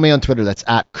 Follow me on Twitter. That's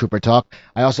at Cooper Talk.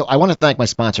 I want to thank my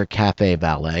sponsor, Cafe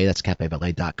Valet. That's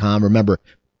cafevalet.com. Remember,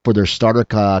 for their starter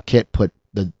kit, put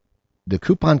the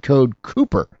coupon code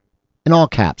Cooper in all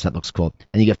caps. That looks cool.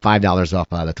 And you get $5 off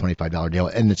the $25 deal.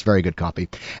 And it's very good coffee.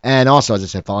 And also, as I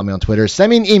said, follow me on Twitter.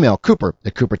 Send me an email,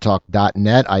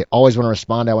 cooper@coopertalk.net. I always want to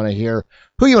respond. I want to hear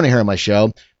who you want to hear on my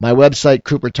show. My website,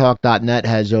 coopertalk.net,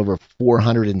 has over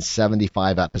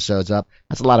 475 episodes up.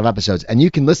 That's a lot of episodes. And you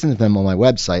can listen to them on my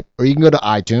website, or you can go to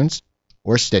iTunes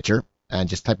or Stitcher and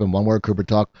just type in one word, Cooper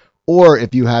Talk. Or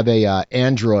if you have a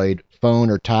Android phone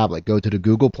or tablet, go to the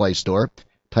Google Play Store,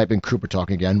 type in Cooper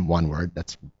Talk again, one word.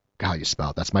 That's how you spell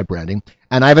it. That's my branding.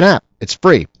 And I have an app. It's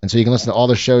free. And so you can listen to all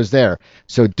the shows there.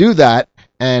 So do that.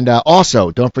 And also,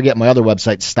 don't forget my other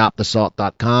website,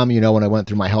 stopthesalt.com. When I went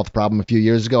through my health problem a few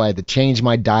years ago, I had to change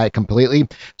my diet completely.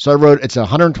 So it's a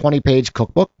 120-page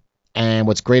cookbook. And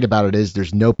what's great about it is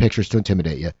there's no pictures to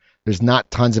intimidate you. There's not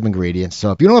tons of ingredients.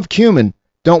 So if you don't have cumin,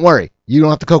 don't worry. You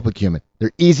don't have to cook with cumin.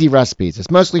 They're easy recipes.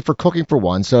 It's mostly for cooking for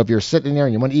one. So if you're sitting there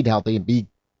and you want to eat healthy and be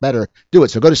better, do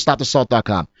it. So go to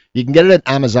stopthesalt.com. You can get it at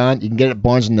Amazon. You can get it at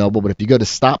Barnes & Noble. But if you go to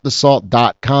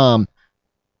stopthesalt.com,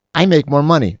 I make more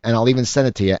money, and I'll even send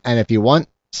it to you. And if you want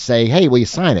say, hey, will you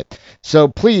sign it? So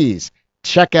please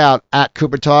check out at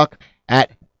Cooper Talk,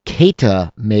 at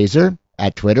Kata Mazer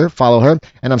at Twitter. Follow her.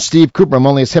 And I'm Steve Cooper. I'm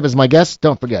only as hip as my guest.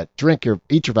 Don't forget,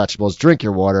 eat your vegetables, drink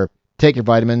your water, take your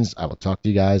vitamins. I will talk to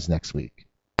you guys next week.